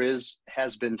correct.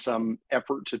 Has been some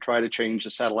effort to try to change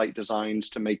the satellite designs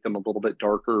to make them a little bit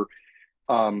darker.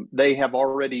 They have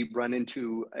already run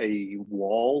into a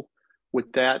wall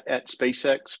with that at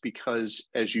SpaceX because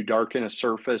as you darken a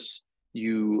surface,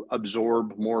 you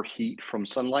absorb more heat from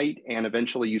sunlight, and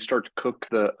eventually you start to cook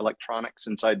the electronics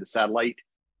inside the satellite.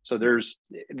 So there's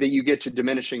that you get to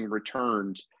diminishing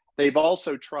returns. They've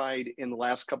also tried in the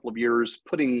last couple of years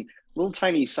putting little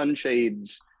tiny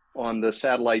sunshades on the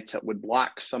satellites that would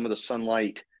block some of the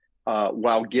sunlight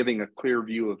while giving a clear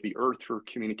view of the Earth for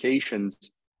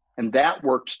communications. And that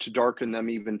worked to darken them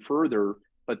even further.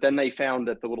 But then they found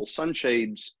that the little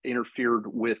sunshades interfered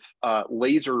with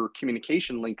laser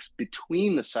communication links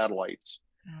between the satellites.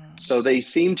 So they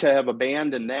seem to have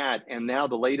abandoned that. And now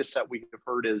the latest that we have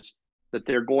heard is that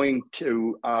they're going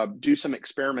to do some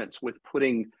experiments with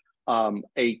putting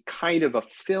a kind of a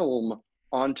film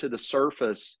onto the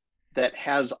surface that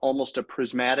has almost a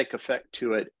prismatic effect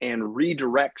to it and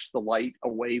redirects the light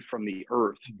away from the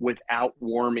Earth without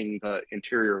warming the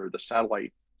interior of the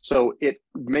satellite. So it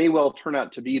may well turn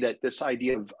out to be that this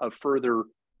idea of further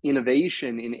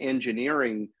innovation in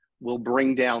engineering will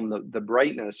bring down the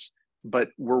brightness, but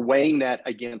we're weighing that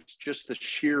against just the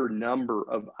sheer number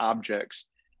of objects.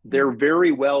 There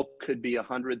very well could be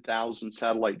 100,000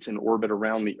 satellites in orbit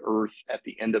around the Earth at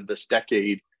the end of this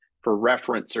decade. For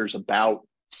reference, there's about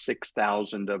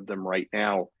 6,000 of them right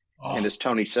now. Oh, And as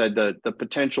Tony said, the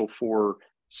potential for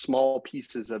small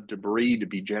pieces of debris to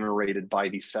be generated by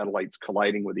these satellites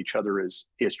colliding with each other is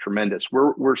tremendous.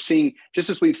 We're seeing, just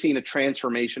as we've seen a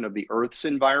transformation of the Earth's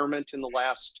environment in the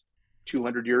last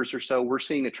 200 years or so, we're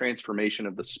seeing a transformation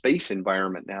of the space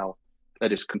environment now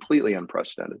that is completely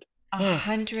unprecedented.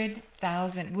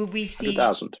 100,000. Will we see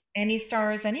 100,000. any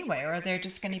stars anyway, or they're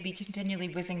just going to be continually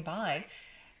whizzing by?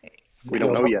 We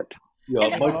don't know yet. Yeah,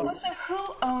 And Michael, also,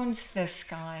 who owns this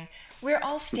sky? We're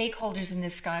all stakeholders in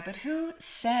this sky, but who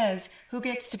says who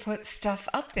gets to put stuff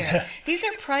up there? These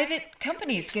are private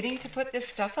companies getting to put this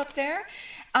stuff up there.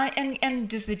 And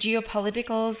does the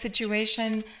geopolitical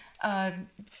situation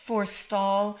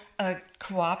forestall a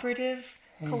cooperative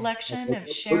collection of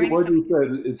sharing what some you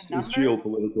said is number?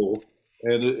 geopolitical,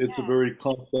 and it's a Yeah. very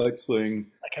complex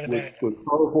thing I can with, imagine. with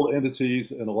powerful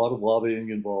entities and a lot of lobbying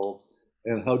involved.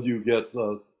 And how do you get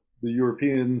the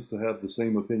Europeans to have the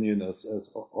same opinion as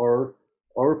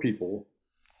our people?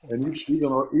 And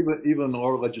even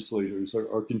our legislators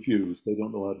are confused. They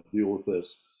don't know how to deal with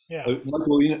this. Yeah.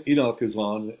 Michael Enoch is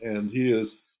on, and he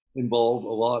is involved a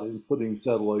lot in putting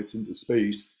satellites into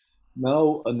space.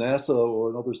 Now, a NASA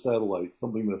or another satellite,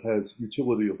 something that has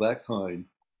utility of that kind,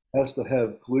 has to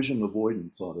have collision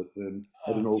avoidance on it. And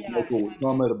I don't know if Yes, Michael would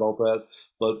comment about that,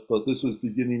 but this is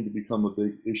beginning to become a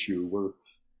big issue where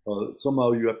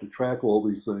somehow you have to track all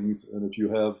these things. And if you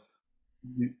have,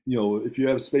 if you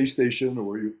have space station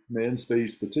or you manned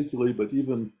space particularly, but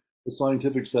even a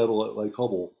scientific satellite like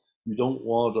Hubble, you don't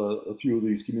want a few of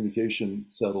these communication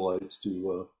satellites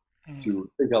to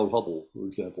take out Hubble, for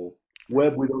example.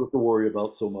 Webb, we don't have to worry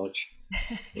about so much.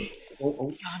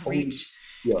 Beyond reach.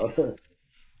 Yeah.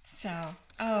 So,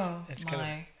 oh It's kind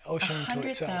my, of ocean to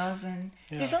itself. 100,000.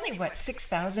 There's Yeah. only what,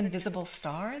 6,000 visible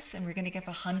stars, and we're going to get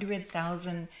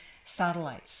 100,000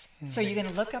 satellites. So you're going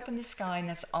to look up in the sky, and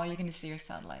that's all you're going to see are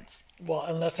satellites. Well,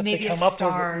 unless if Maybe they a come up,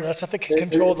 star. unless if they can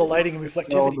control the lighting and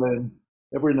reflectivity.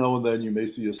 Every now and then you may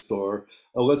see a star,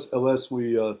 unless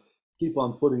we keep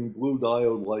on putting blue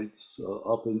diode lights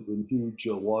up in huge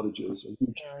wattages or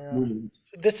huge lumens.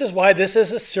 This is why this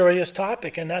is a serious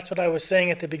topic, and that's what I was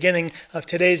saying at the beginning of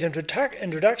today's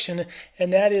introduction,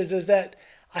 and that is that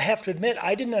I have to admit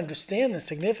I didn't understand the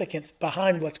significance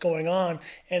behind what's going on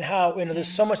and how there's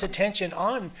so much attention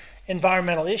on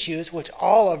environmental issues, which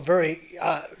all are very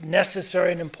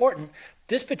necessary and important.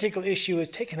 This particular issue is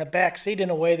taking a back seat in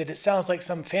a way that it sounds like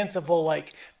some fanciful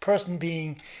person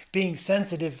being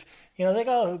sensitive, you know, they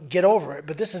go get over it,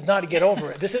 but this is not to get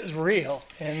over it. This is real.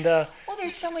 And well,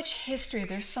 there's so much history.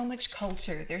 There's so much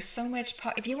culture. There's so much.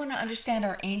 If you want to understand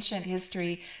our ancient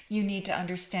history, you need to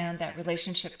understand that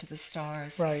relationship to the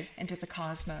stars, right, and to the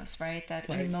cosmos, right? That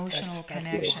right. emotional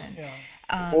connection.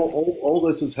 Yeah. All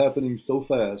this is happening so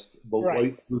fast, both right.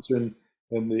 light pollution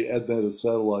and the advent of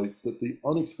satellites, that the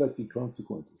unexpected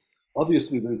consequences.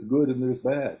 Obviously, there's good and there's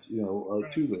bad, you know,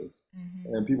 right. to this.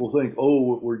 Mm-hmm. And people think,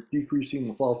 oh, we're decreasing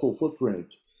the fossil footprint.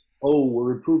 Oh,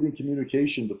 we're improving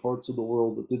communication to parts of the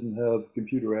world that didn't have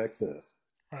computer access.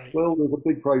 Right. Well, there's a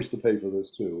big price to pay for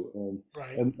this too, and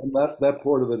right. and that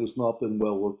part of it has not been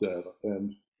well looked at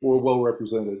and or well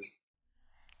represented.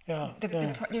 Yeah,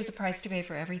 there's a price to pay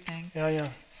for everything. Yeah, yeah.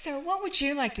 So, what would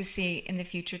you like to see in the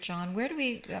future, John? Where do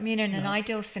we? I mean, in an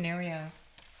ideal scenario.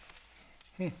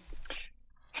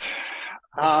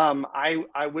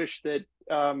 I wish that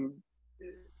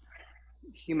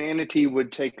humanity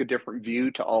would take a different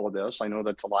view to all of this. I know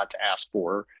that's a lot to ask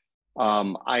for.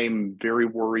 I'm very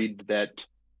worried that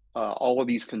all of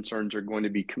these concerns are going to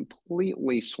be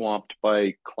completely swamped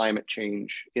by climate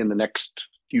change in the next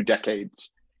few decades.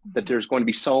 Mm-hmm. That there's going to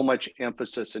be so much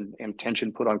emphasis and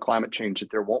tension put on climate change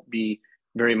that there won't be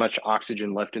very much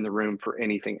oxygen left in the room for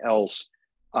anything else.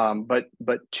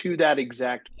 But to that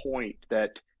exact point,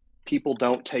 that people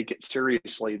don't take it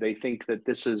seriously. They think that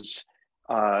this is,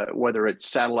 whether it's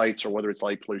satellites or whether it's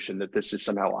light pollution, that this is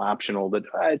somehow optional, that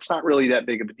it's not really that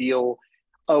big of a deal.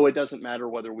 Oh, it doesn't matter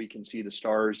whether we can see the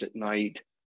stars at night.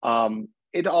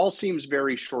 It all seems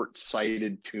very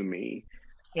short-sighted to me.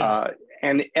 Yeah.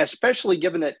 And especially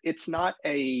given that it's not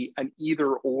an either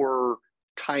or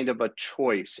kind of a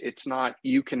choice. It's not,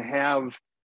 you can have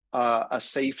a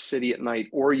safe city at night,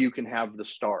 or you can have the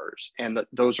stars, and that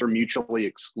those are mutually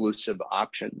exclusive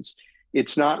options.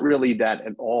 It's not really that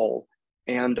at all.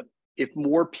 And if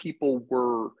more people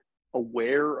were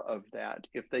aware of that,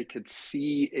 if they could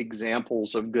see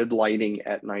examples of good lighting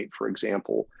at night, for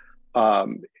example,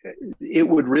 it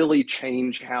would really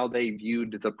change how they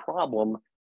viewed the problem.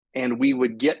 And we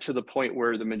would get to the point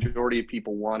where the majority of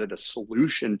people wanted a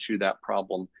solution to that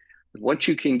problem. Once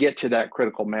you can get to that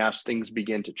critical mass, things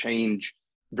begin to change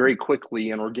very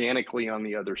quickly and organically on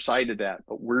the other side of that.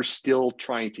 But we're still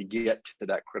trying to get to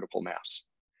that critical mass.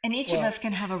 And each of us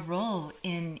can have a role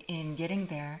in getting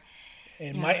there.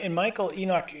 And Michael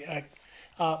Enoch,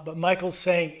 but Michael's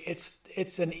saying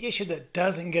it's an issue that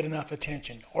doesn't get enough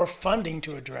attention or funding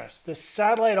to address. The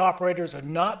satellite operators are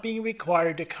not being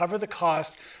required to cover the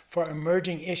cost for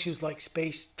emerging issues like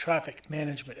space traffic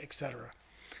management, etc.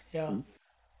 Yeah. Mm-hmm.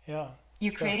 Yeah.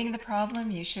 You're creating the problem.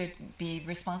 You should be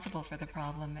responsible for the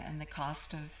problem and the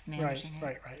cost of managing it.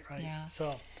 Right. Yeah.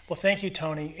 So, well, thank you,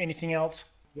 Tony. Anything else?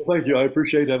 Well, thank you. I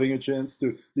appreciate having a chance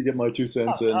to get my 2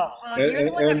 cents in. Well, you're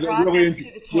the one that brought this to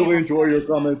the table. Really enjoy your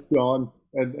comments, John.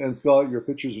 And Scott, your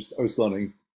pictures are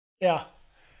stunning. Yeah.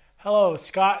 Hello,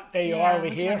 Scott. There you are.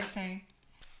 We're here.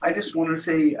 I just want to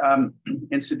say,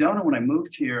 in Sedona, when I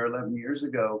moved here 11 years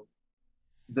ago,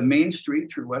 the main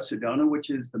street through West Sedona, which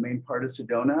is the main part of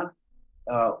Sedona,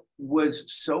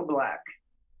 was so black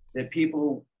that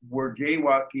people were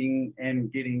jaywalking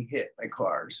and getting hit by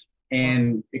cars.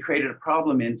 And it created a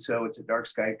problem. And so it's a dark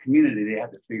sky community. They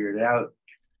had to figure it out.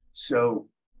 So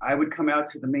I would come out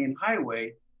to the main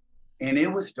highway and it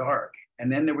was dark. And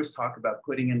then there was talk about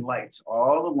putting in lights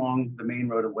all along the main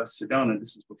road of West Sedona.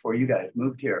 This is before you guys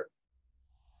moved here.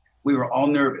 We were all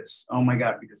nervous. Oh my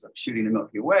God, because I'm shooting the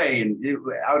Milky Way and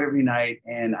out every night.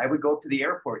 And I would go up to the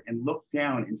airport and look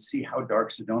down and see how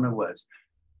dark Sedona was.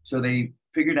 So they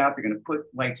figured out they're going to put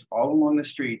lights all along the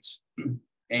streets.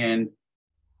 And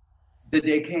the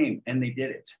day came and they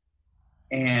did it.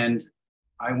 And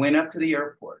I went up to the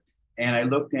airport and I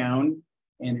looked down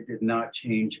and it did not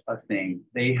change a thing.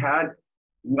 They had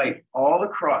light all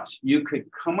across. You could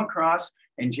come across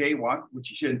and jaywalk, which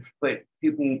you shouldn't, but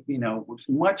people, you know, it was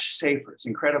much safer. It's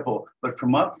incredible. But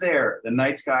from up there, the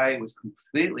night sky was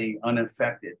completely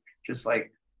unaffected, just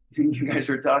like you guys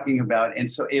were talking about. And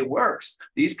so it works.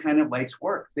 These kind of lights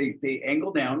work. They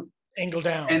angle down. And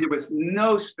there was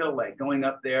no spill light going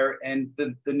up there. And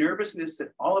the nervousness that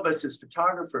all of us as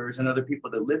photographers and other people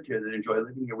that lived here, that enjoy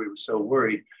living here, we were so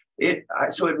worried.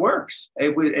 So it works.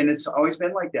 And it's always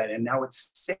been like that. And now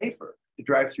it's safer to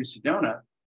drive through Sedona,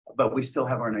 but we still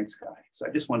have our night sky. So I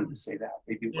just wanted to say that.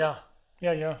 They do work.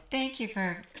 Yeah. Thank you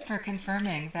for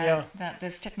confirming that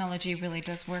this technology really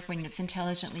does work when it's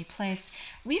intelligently placed.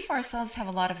 We for ourselves have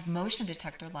a lot of motion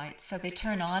detector lights, so they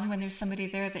turn on when there's somebody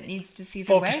there that needs to see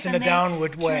the way. Focused in a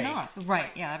downward way. Turn off.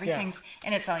 Right. Yeah. Everything's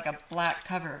and it's like a black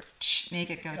cover. Make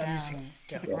it go down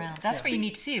to the ground. That's where you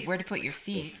need to see it, where to put your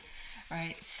feet.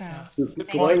 right? So,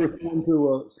 Can I respond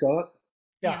to Scott?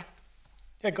 Yeah.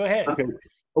 Yeah, go ahead. Okay.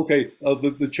 Okay.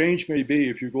 The change may be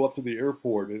if you go up to the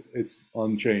airport, it's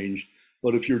unchanged.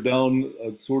 But if you're down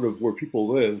sort of where people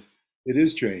live, it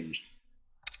is changed.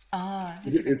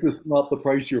 It's just not the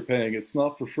price you're paying. It's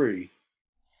not for free.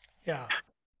 Yeah.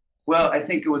 Well, I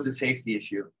think it was a safety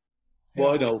issue.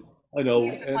 Well, Yeah. I know. we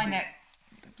have to find that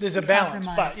There's a balance,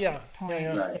 compromise but yeah. point.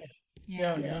 Yeah. Right.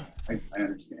 Yeah. I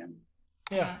understand.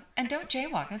 Yeah. And don't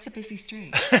jaywalk. That's a busy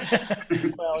street. Well,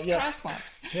 There's yeah.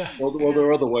 crosswalks. Yeah. Well, there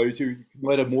are other ways. You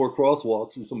might have more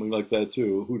crosswalks or something like that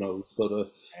too. Who knows?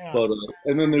 Yeah.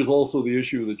 And then there's also the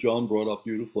issue that John brought up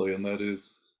beautifully, and that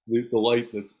is the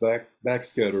light that's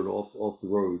backscattered off the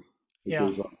road. It Yeah.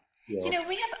 goes on. You Yeah. know,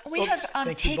 we Oops, have thank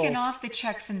you taken both. off the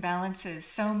checks and balances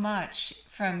so much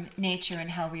from nature and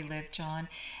how we live, John.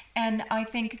 And I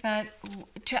think that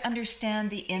to understand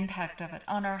the impact of it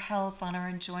on our health, on our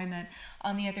enjoyment,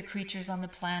 on the other creatures on the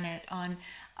planet, on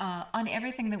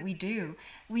everything that we do,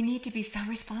 we need to be so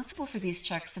responsible for these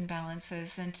checks and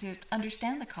balances and to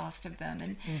understand the cost of them.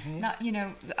 And not,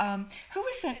 who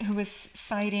was it who was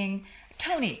citing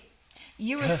Tony?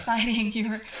 You were citing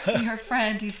your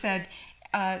friend who said,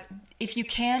 if you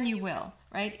can, you will,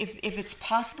 right? If it's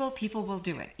possible, people will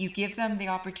do it. You give them the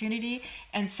opportunity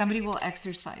and somebody will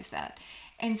exercise that.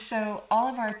 And so all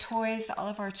of our toys, all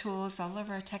of our tools, all of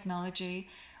our technology,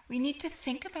 we need to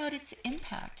think about its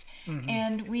impact.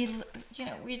 And we're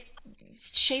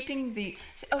shaping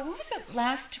what was it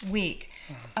last week?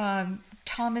 Herman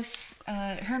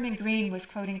Green was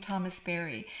quoting Thomas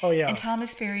Berry. Oh, yeah. And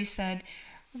Thomas Berry said,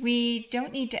 we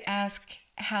don't need to ask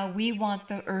how we want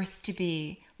the earth to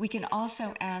be. We can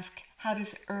also ask, how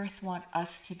does earth want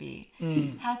us to be?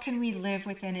 How can we live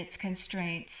within its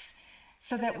constraints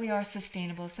so that we are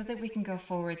sustainable, so that we can go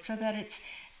forward, so that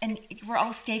and we're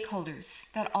all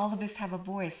stakeholders, that all of us have a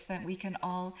voice, that we can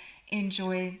all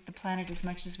enjoy the planet as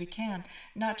much as we can,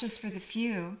 not just for the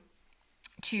few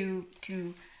to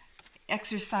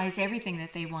exercise everything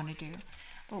that they want to do.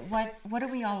 But what do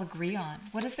we all agree on?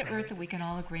 What is the earth that we can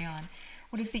all agree on?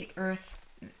 What is the earth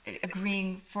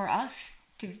agreeing for us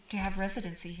to have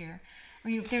residency here? I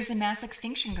mean, there's a mass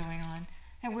extinction going on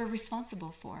that we're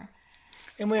responsible for.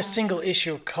 And we're single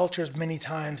issue cultures many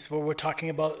times where we're talking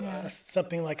about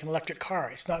something like an electric car.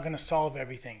 It's not going to solve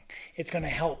everything. It's going to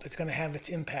help. It's going to have its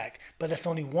impact. But it's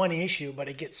only one issue, but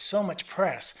it gets so much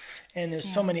press. And there's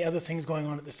so many other things going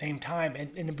on at the same time.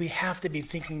 And we have to be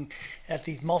thinking at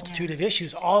these multitude of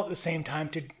issues all at the same time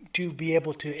to be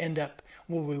able to end up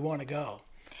where we want to go.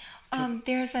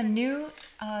 There's a new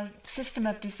system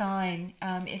of design.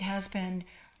 It has been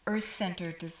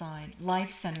Earth-centered design,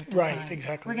 life-centered design. Right,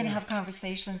 exactly. We're going to have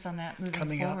conversations on that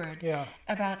moving forward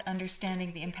about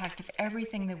understanding the impact of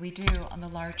everything that we do on the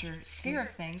larger sphere of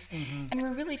things. And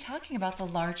we're really talking about the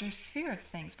larger sphere of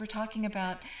things. We're talking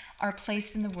about our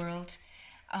place in the world,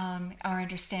 our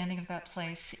understanding of that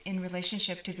place in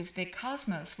relationship to this big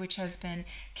cosmos, which has been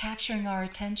capturing our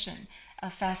attention,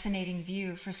 a fascinating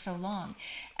view for so long.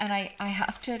 And I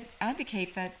have to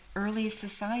advocate that early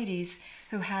societies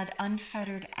who had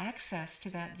unfettered access to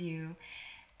that view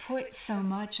put so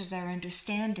much of their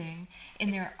understanding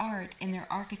in their art, in their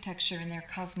architecture, in their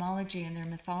cosmology, in their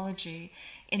mythology,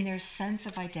 in their sense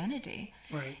of identity.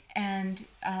 Right. And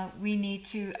we need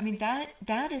to, I mean,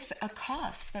 that is a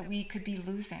cost that we could be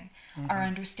losing, our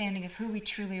understanding of who we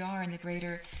truly are in the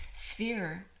greater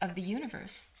sphere of the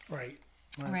universe. Right.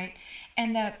 Right.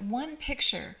 And that one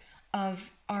picture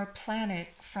of our planet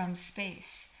from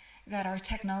space that our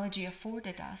technology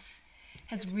afforded us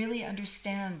has really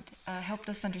helped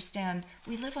us understand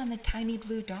we live on the tiny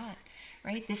blue dot,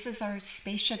 right? This is our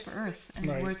spaceship Earth, in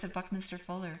the words of Buckminster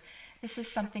Fuller. This is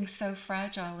something so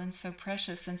fragile and so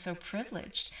precious and so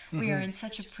privileged. We are in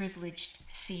such a privileged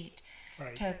seat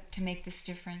to make this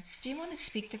difference. Do you want to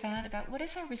speak to that, about what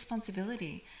is our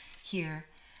responsibility here?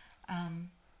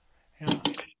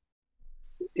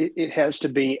 It has to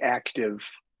be active.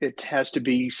 It has to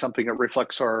be something that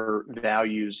reflects our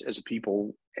values as a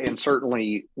people. And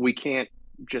certainly we can't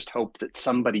just hope that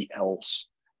somebody else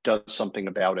does something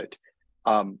about it.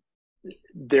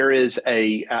 There is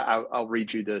I'll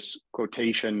read you this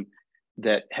quotation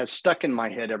that has stuck in my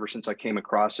head ever since I came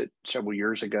across it several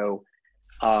years ago.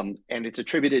 And it's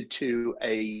attributed to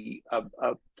a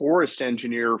forest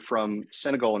engineer from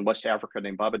Senegal in West Africa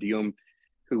named Baba Dioum,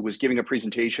 who was giving a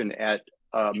presentation at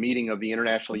a meeting of the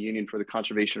International Union for the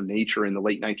Conservation of Nature in the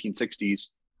late 1960s.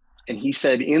 And he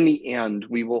said, in the end,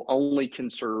 we will only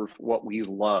conserve what we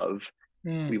love.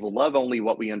 We will love only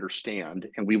what we understand,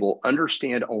 and we will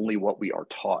understand only what we are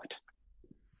taught.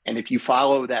 And if you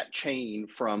follow that chain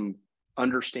from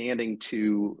understanding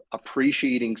to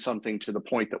appreciating something to the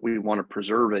point that we want to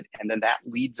preserve it. And then that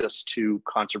leads us to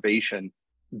conservation.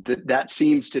 That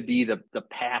seems to be the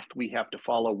path we have to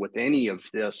follow with any of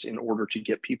this in order to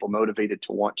get people motivated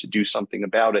to want to do something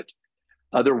about it.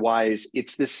 Otherwise,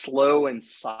 it's this slow and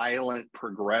silent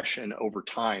progression over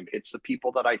time. It's the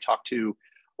people that I talk to,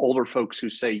 older folks who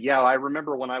say, yeah, I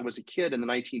remember when I was a kid in the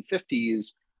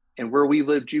 1950s and where we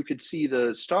lived, you could see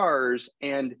the stars.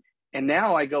 And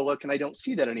now I go look and I don't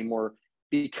see that anymore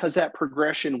because that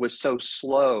progression was so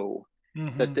slow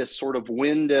that this sort of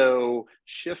window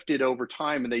shifted over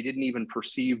time and they didn't even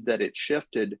perceive that it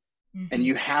shifted. And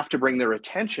you have to bring their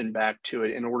attention back to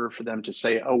it in order for them to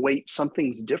say, oh, wait,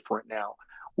 something's different now.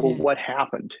 Well, what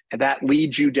happened? And that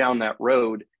leads you down that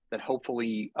road that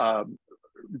hopefully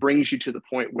brings you to the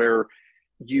point where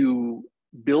you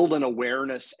build an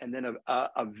awareness and then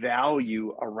a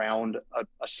value around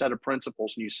a set of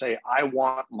principles. And you say, I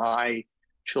want my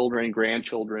children,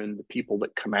 grandchildren, the people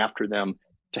that come after them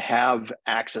to have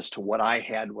access to what I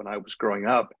had when I was growing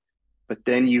up. But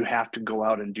then you have to go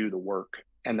out and do the work.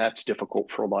 And that's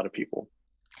difficult for a lot of people.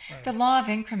 Right. The law of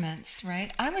increments,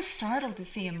 right? I was startled to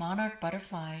see a monarch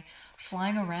butterfly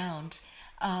flying around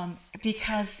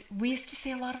because we used to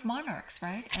see a lot of monarchs,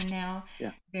 right? And now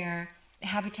their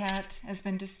habitat has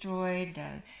been destroyed,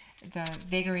 the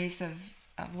vagaries of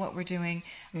what we're doing.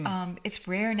 It's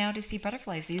rare now to see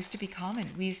butterflies. They used to be common.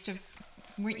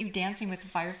 Weren't you dancing with the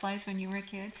fireflies when you were a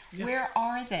kid? Yeah. Where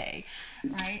are they?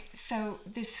 Right? So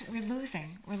we're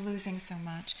losing so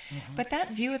much. But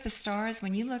that view of the stars,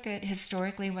 when you look at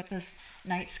historically what this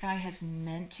night sky has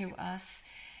meant to us,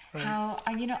 how,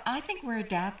 I think we're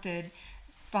adapted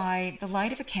by the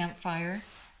light of a campfire,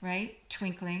 right?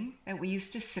 Twinkling, that we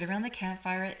used to sit around the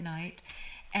campfire at night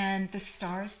and the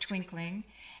stars twinkling.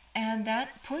 And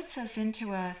that puts us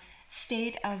into a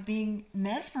state of being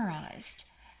mesmerized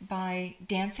by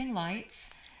dancing lights,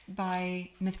 by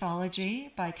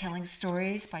mythology, by telling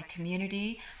stories, by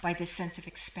community, by this sense of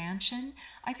expansion.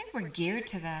 I think we're geared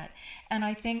to that. And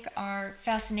I think our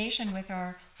fascination with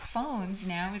our phones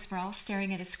now is we're all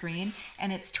staring at a screen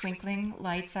and it's twinkling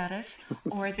lights at us,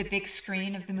 or the big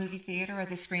screen of the movie theater or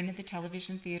the screen of the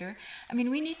television theater. I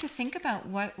mean, we need to think about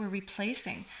what we're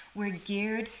replacing. We're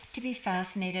geared to be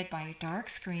fascinated by a dark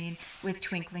screen with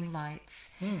twinkling lights.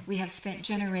 We have spent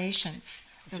generations,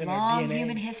 the long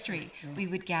human history. We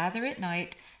would gather at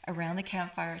night around the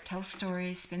campfire, tell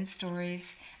stories, spin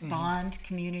stories, bond,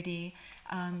 community,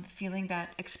 feeling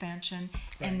that expansion.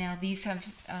 Right. And now these have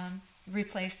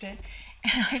replaced it.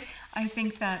 And I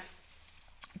think that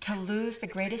to lose the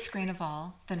greatest screen of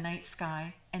all, the night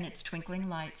sky and its twinkling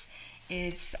lights,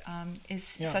 is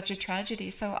such a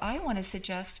tragedy. So I want to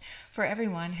suggest for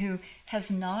everyone who has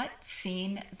not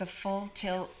seen the full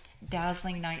tilt,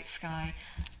 dazzling night sky,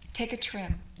 take a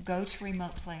trip, go to a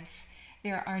remote place.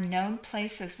 There are known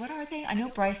places. What are they? I know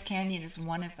Bryce Canyon is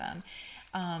one of them.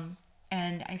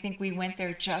 And I think we went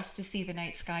there just to see the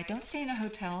night sky. Don't stay in a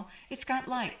hotel. It's got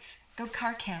lights. Go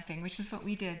car camping, which is what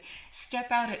we did. Step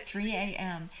out at 3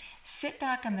 a.m. Sit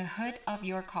back on the hood of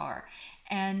your car.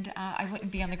 And I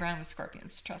wouldn't be on the ground with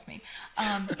scorpions, trust me.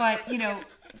 But,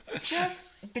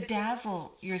 just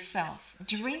bedazzle yourself.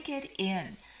 Drink it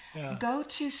in. Yeah. Go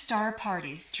to star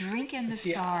parties, drink in the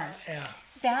stars.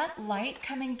 That light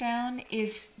coming down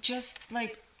is just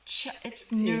like,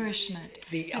 it's nourishment.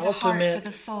 The for ultimate the heart, for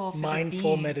the soul, for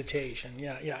mindful the meditation.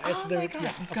 It's my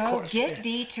God. Go get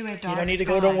thee to a dark sky. You don't need to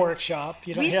go to a workshop.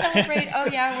 We celebrate,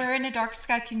 we're in a dark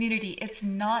sky community. It's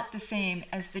not the same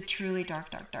as the truly dark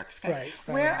skies. Right.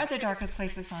 Where are the darker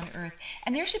places on Earth?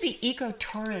 And there should be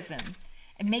ecotourism.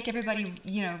 And make everybody,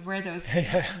 wear those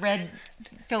red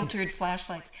filtered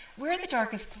flashlights. Where are the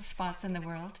darkest spots in the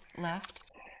world left?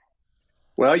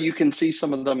 Well, you can see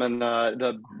some of them in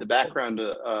the background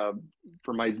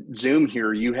for my Zoom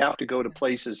here. You have to go to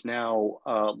places now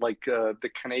like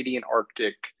the Canadian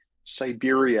Arctic,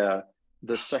 Siberia,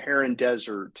 the Saharan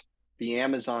Desert, the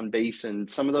Amazon basin.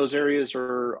 Some of those areas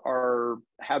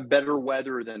have better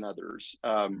weather than others.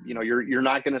 You're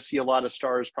not going to see a lot of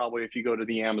stars probably if you go to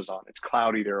the Amazon. It's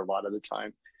cloudy there a lot of the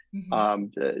time.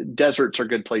 The deserts are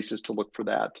good places to look for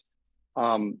that.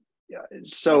 But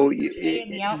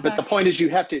the point is you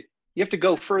have to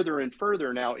go further and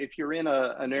further. Now, if you're in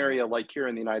an area like here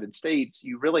in the United States,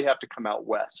 you really have to come out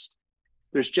west.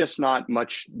 There's just not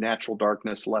much natural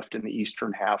darkness left in the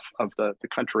eastern half of the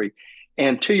country.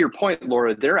 And to your point,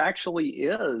 Laura, there actually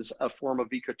is a form of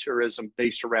ecotourism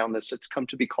based around this. It's come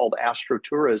to be called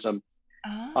astrotourism.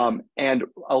 And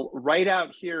right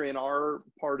out here in our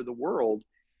part of the world,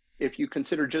 if you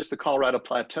consider just the Colorado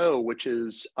Plateau, which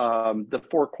is the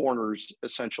Four Corners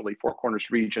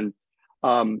region,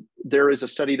 There is a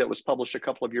study that was published a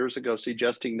couple of years ago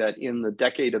suggesting that in the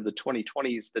decade of the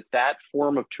 2020s, that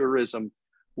form of tourism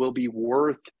will be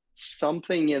worth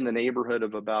something in the neighborhood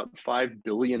of about $5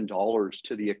 billion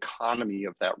to the economy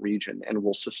of that region and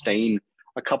will sustain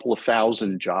a couple of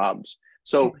thousand jobs.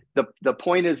 So the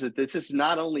point is that this is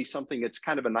not only something that's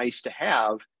kind of a nice to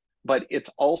have, but it's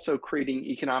also creating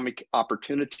economic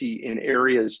opportunity in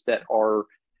areas that are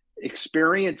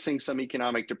experiencing some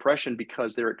economic depression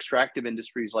because their extractive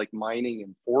industries like mining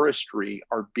and forestry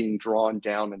are being drawn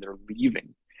down and they're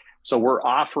leaving. So we're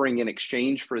offering in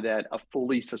exchange for that a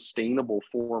fully sustainable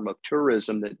form of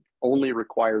tourism that only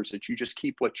requires that you just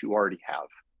keep what you already have.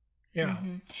 Yeah.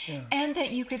 Mm-hmm. Yeah. And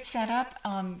that you could set up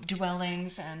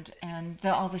dwellings and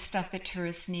all the stuff that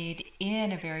tourists need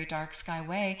in a very dark sky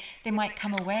way. They might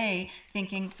come away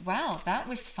thinking, wow, that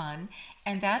was fun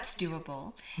and that's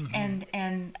doable. Mm-hmm.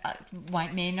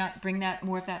 And may not bring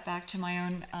more of that back to my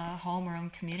own home or own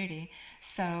community.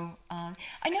 So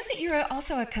I know that you're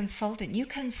also a consultant. You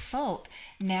consult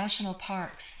national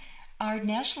parks. Are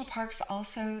national parks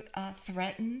also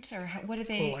threatened, or what are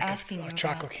they asking you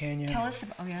Chaco about? Canyon. Tell us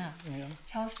about,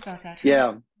 tell us about that.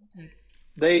 Yeah,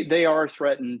 they are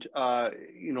threatened.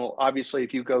 Obviously,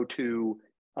 if you go to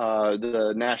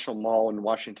the National Mall in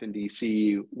Washington,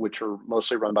 D.C., which are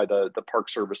mostly run by the Park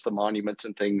Service, the monuments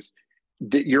and things,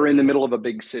 you're in the middle of a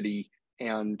big city,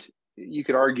 and you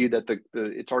could argue that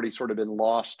it's already sort of been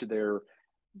lost there.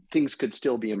 Things could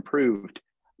still be improved.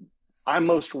 I'm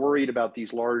most worried about these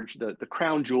the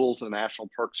crown jewels of the National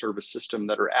Park Service system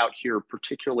that are out here,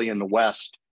 particularly in the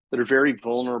West, that are very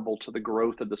vulnerable to the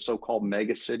growth of the so-called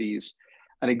mega cities.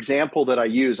 An example that I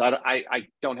use, I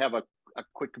don't have a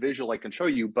quick visual I can show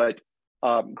you, but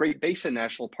Great Basin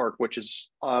National Park, which is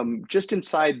just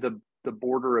inside the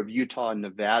border of Utah and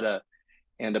Nevada,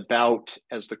 and about,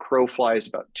 as the crow flies,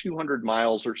 about 200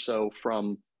 miles or so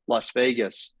from Las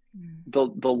Vegas. The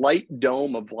light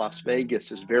dome of Las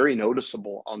Vegas is very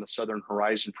noticeable on the southern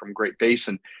horizon from Great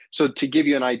Basin. So to give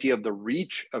you an idea of the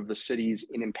reach of the cities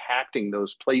in impacting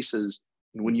those places,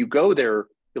 when you go there,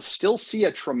 you'll still see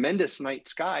a tremendous night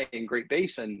sky in Great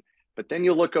Basin, but then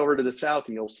you'll look over to the south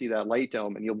and you'll see that light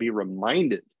dome and you'll be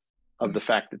reminded of the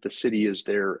fact that the city is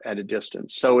there at a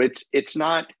distance. So it's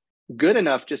not good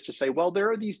enough just to say, well,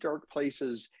 there are these dark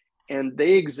places and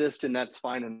they exist and that's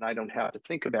fine and I don't have to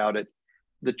think about it.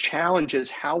 The challenge is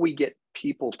how we get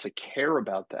people to care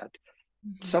about that.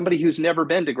 Somebody who's never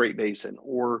been to Great Basin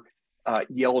or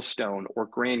Yellowstone or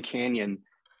Grand Canyon,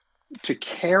 to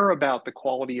care about the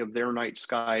quality of their night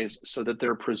skies so that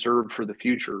they're preserved for the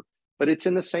future. But it's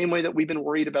in the same way that we've been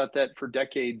worried about that for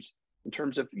decades in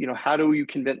terms of, how do you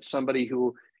convince somebody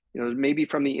who, maybe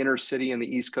from the inner city in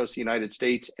the East Coast of the United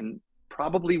States and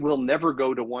probably will never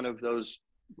go to one of those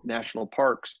national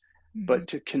parks, but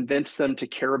to convince them to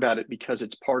care about it because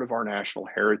it's part of our national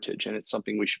heritage and it's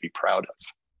something we should be proud of.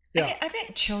 Yeah. I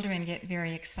bet children get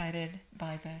very excited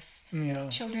by this. Yeah.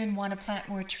 Children want to plant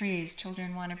more trees.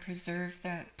 Children want to preserve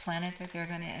the planet that they're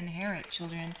going to inherit.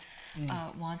 Children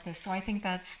want this. So I think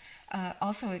that's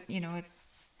also, a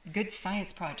good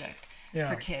science project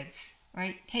for kids,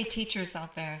 right? Hey, teachers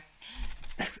out there,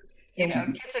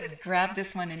 kids would grab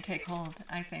this one and take hold,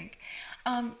 I think.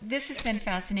 This has been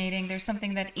fascinating. There's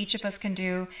something that each of us can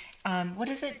do. What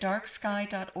is it?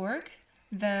 darksky.org,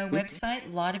 the website.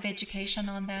 A lot of education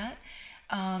on that.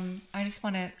 I just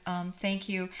want to thank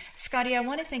you. Scotty, I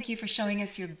want to thank you for showing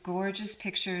us your gorgeous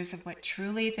pictures of what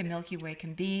truly the Milky Way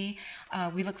can be.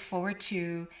 We look forward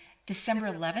to December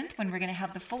 11th when we're going to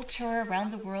have the full tour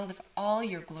around the world of all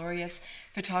your glorious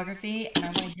photography, and I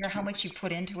want to hear how much you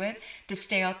put into it to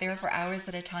stay out there for hours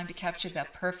at a time to capture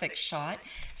that perfect shot.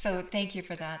 So thank you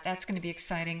for that. That's going to be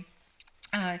exciting.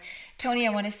 Tony, I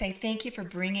want to say thank you for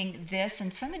bringing this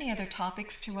and so many other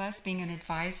topics to us, being an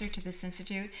advisor to this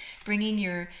institute, bringing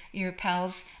your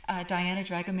pals, Diana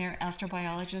Dragomir,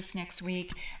 astrobiologist, next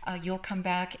week. You'll come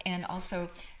back, and also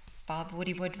Bob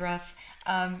Woody Woodruff,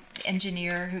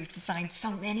 engineer who designed so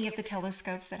many of the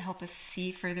telescopes that help us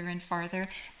see further and farther.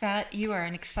 That you are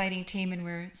an exciting team, and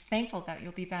we're thankful that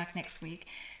you'll be back next week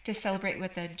to celebrate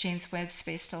what the James Webb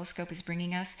Space Telescope is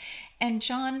bringing us. And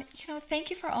John, thank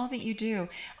you for all that you do.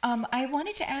 I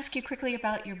wanted to ask you quickly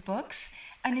about your books.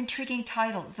 An intriguing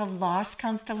title, The Lost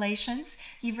Constellations.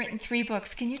 You've written 3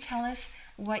 books. Can you tell us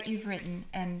what you've written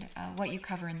and what you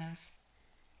cover in those?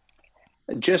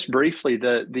 Just briefly,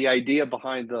 the idea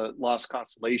behind the Lost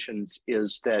Constellations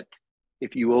is that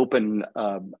if you open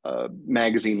a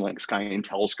magazine like Sky and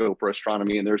Telescope or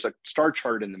Astronomy, and there's a star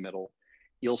chart in the middle,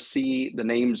 you'll see the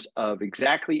names of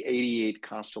exactly 88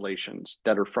 constellations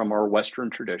that are from our Western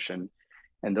tradition.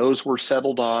 And those were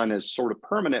settled on as sort of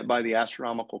permanent by the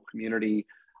astronomical community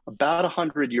about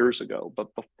 100 years ago.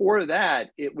 But before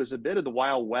that, it was a bit of the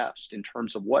Wild West in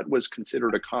terms of what was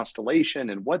considered a constellation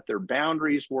and what their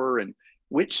boundaries were and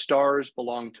which stars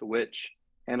belonged to which.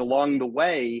 And along the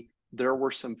way, there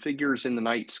were some figures in the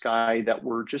night sky that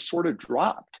were just sort of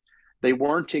dropped. They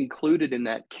weren't included in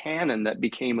that canon that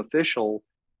became official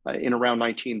in around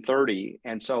 1930.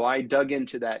 And so I dug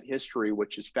into that history,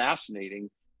 which is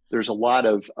fascinating. There's a lot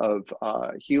of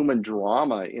human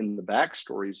drama in the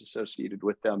backstories associated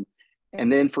with them.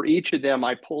 And then for each of them,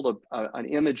 I pulled an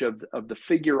image of the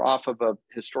figure off of a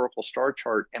historical star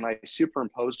chart, and I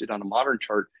superimposed it on a modern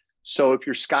chart. So if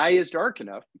your sky is dark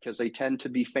enough, because they tend to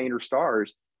be fainter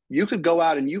stars, you could go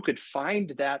out and you could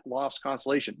find that lost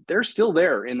constellation. They're still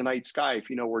there in the night sky if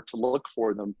you know where to look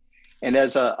for them. And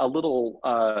as a little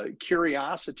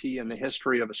curiosity in the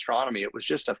history of astronomy, it was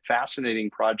just a fascinating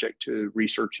project to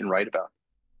research and write about.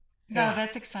 No,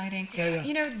 that's exciting. Yeah.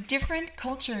 You know, different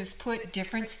cultures put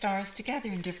different stars together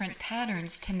in different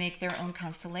patterns to make their own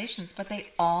constellations, but they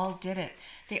all did it.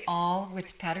 They all,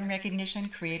 with pattern recognition,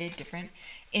 created different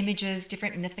images,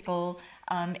 different mythical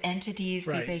entities,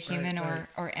 be they human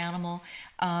or animal,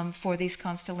 for these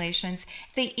constellations.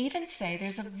 They even say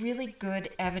there's a really good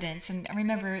evidence, and I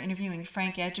remember interviewing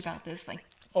Frank Edge about this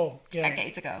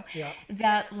decades ago,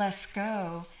 that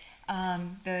Lascaux,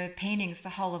 the paintings, the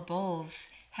Hall of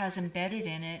Bulls, has embedded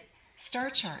in it star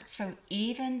charts. So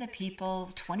even the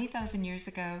people 20,000 years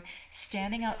ago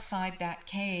standing outside that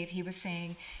cave, he was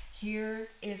saying, here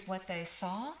is what they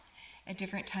saw at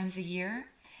different times a year,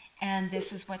 and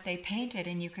this is what they painted,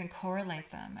 and you can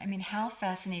correlate them. I mean, how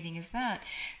fascinating is that?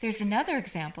 There's another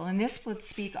example, and this would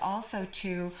speak also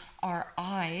to our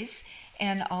eyes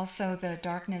and also the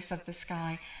darkness of the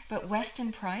sky. But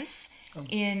Weston Price,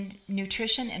 in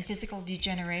Nutrition and Physical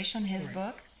Degeneration, his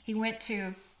book, he went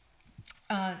to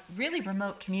really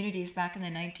remote communities back in the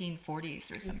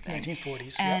 1940s or something.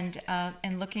 1940s,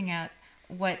 and looking at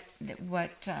what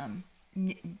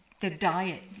the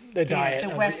diet,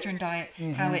 the Western diet,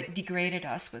 how it degraded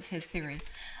us was his theory.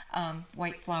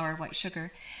 White flour, white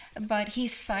sugar. But he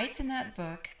cites in that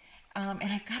book,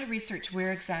 and I've got to research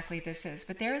where exactly this is,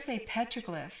 but there is a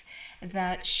petroglyph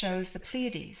that shows the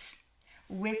Pleiades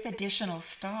with additional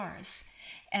stars.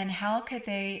 And how could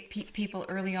people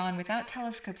early on without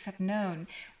telescopes have known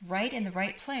right in the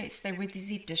right place there were these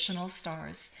additional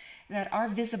stars that are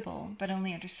visible, but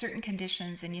only under certain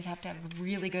conditions, and you'd have to have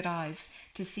really good eyes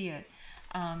to see it,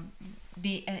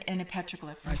 be in a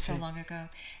petroglyph from so long ago.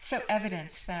 So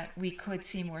evidence that we could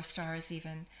see more stars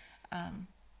even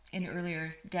in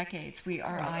earlier decades.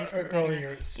 Our eyes were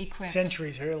better equipped.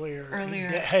 Centuries earlier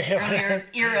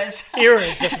eras.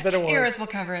 Eras, that's a better word. Eras will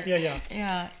cover it.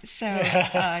 Yeah. So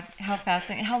how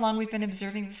fascinating. How long we've been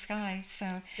observing the sky.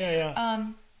 So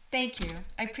thank you.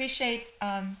 I appreciate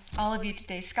all of you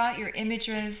today. Scott, your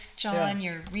images, John,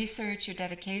 your research, your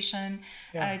dedication,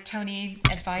 Tony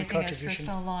advising us for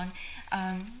so long.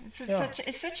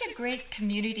 It's such a great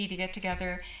community to get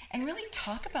together and really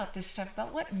talk about this stuff,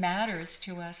 about what matters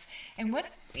to us and what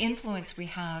influence we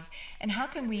have, and how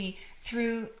can we,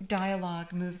 through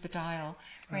dialogue, move the dial,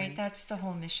 right? That's the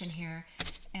whole mission here.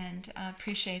 And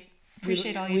appreciate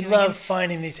all you doing. We love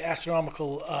finding these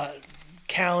astronomical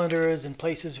calendars and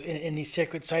places in these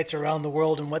sacred sites around the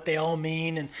world and what they all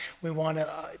mean, and we want to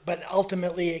but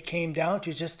ultimately it came down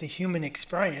to just the human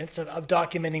experience of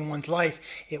documenting one's life.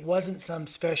 It wasn't some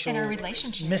special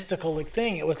mystical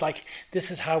thing. It was like,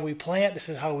 this is how we plant, this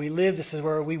is how we live, this is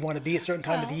where we want to be at a certain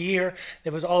time of the year.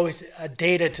 There was always a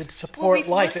data to support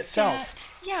life itself.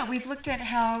 We've looked at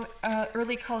how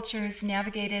early cultures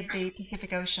navigated the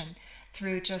Pacific Ocean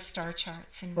through just star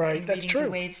charts and reading the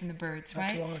waves and the birds,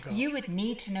 right? You would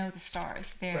need to know the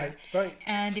stars there. Right.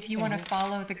 And if you want to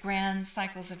follow the grand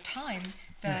cycles of time,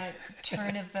 the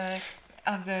turn of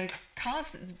the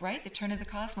cosmos, right? The turn of the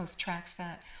cosmos tracks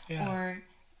that. Or,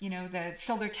 the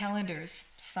solar calendars,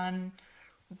 sun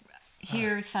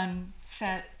here, sun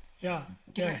set,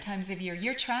 different times of year.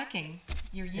 You're tracking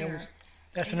your year.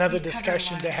 That's another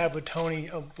discussion to have with Tony,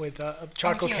 with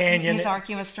Chaco Canyon. His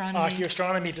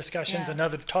archaeoastronomy discussions,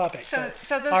 another topic. So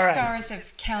those stars have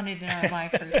counted in our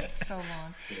life for so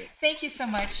long. Thank you so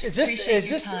much. Is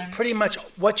this pretty much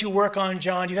what you work on,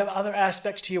 John? Do you have other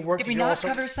aspects to your work? Did we not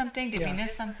cover something? Did we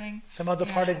miss something? Some other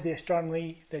part of the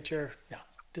astronomy that you're...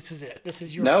 This is it. This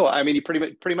is your... No, I mean, you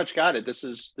pretty much got it. This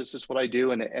is what I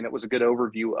do, and it was a good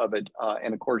overview of it.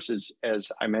 And of course,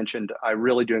 as I mentioned, I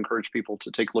really do encourage people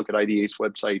to take a look at IDA's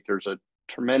website. There's a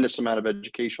tremendous amount of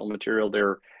educational material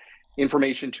there,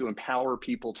 information to empower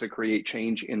people to create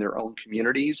change in their own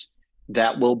communities.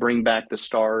 that will bring back the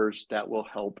stars, that will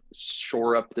help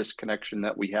shore up this connection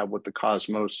that we have with the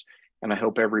cosmos. And I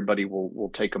hope everybody will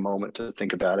take a moment to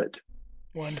think about it.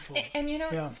 Wonderful. And you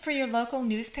know, for your local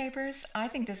newspapers, I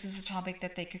think this is a topic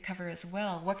that they could cover as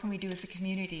well. What can we do as a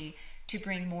community to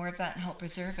bring more of that and help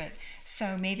preserve it?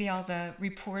 So maybe all the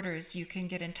reporters you can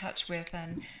get in touch with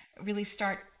and really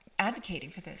start advocating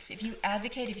for this. If you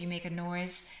advocate, if you make a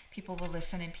noise, people will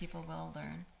listen and people will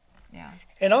learn. Yeah.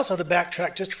 And also to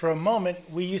backtrack just for a moment,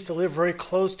 we used to live very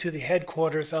close to the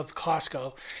headquarters of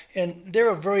Costco, and they're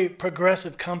a very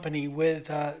progressive company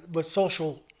with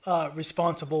social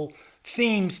responsible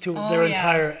themes to their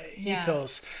entire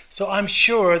ethos. So I'm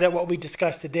sure that what we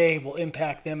discussed today will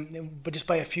impact them, but just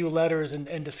by a few letters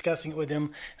and discussing it with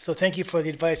them. So thank you for the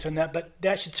advice on that. But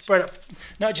that should spread up,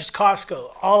 not just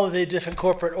Costco, all of the different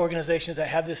corporate organizations that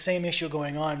have the same issue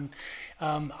going on.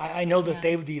 I know that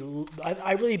they would be,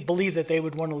 I really believe that they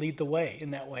would want to lead the way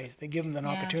in that way. They give them an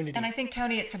opportunity. And I think,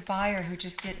 Tony, it's a buyer who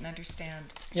just didn't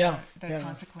understand the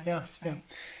consequences.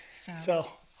 Right? So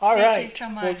all right. Thank you so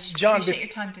much. Well, John, appreciate your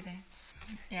time today.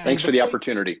 Thanks for the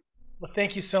opportunity. Well,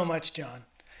 thank you so much, John.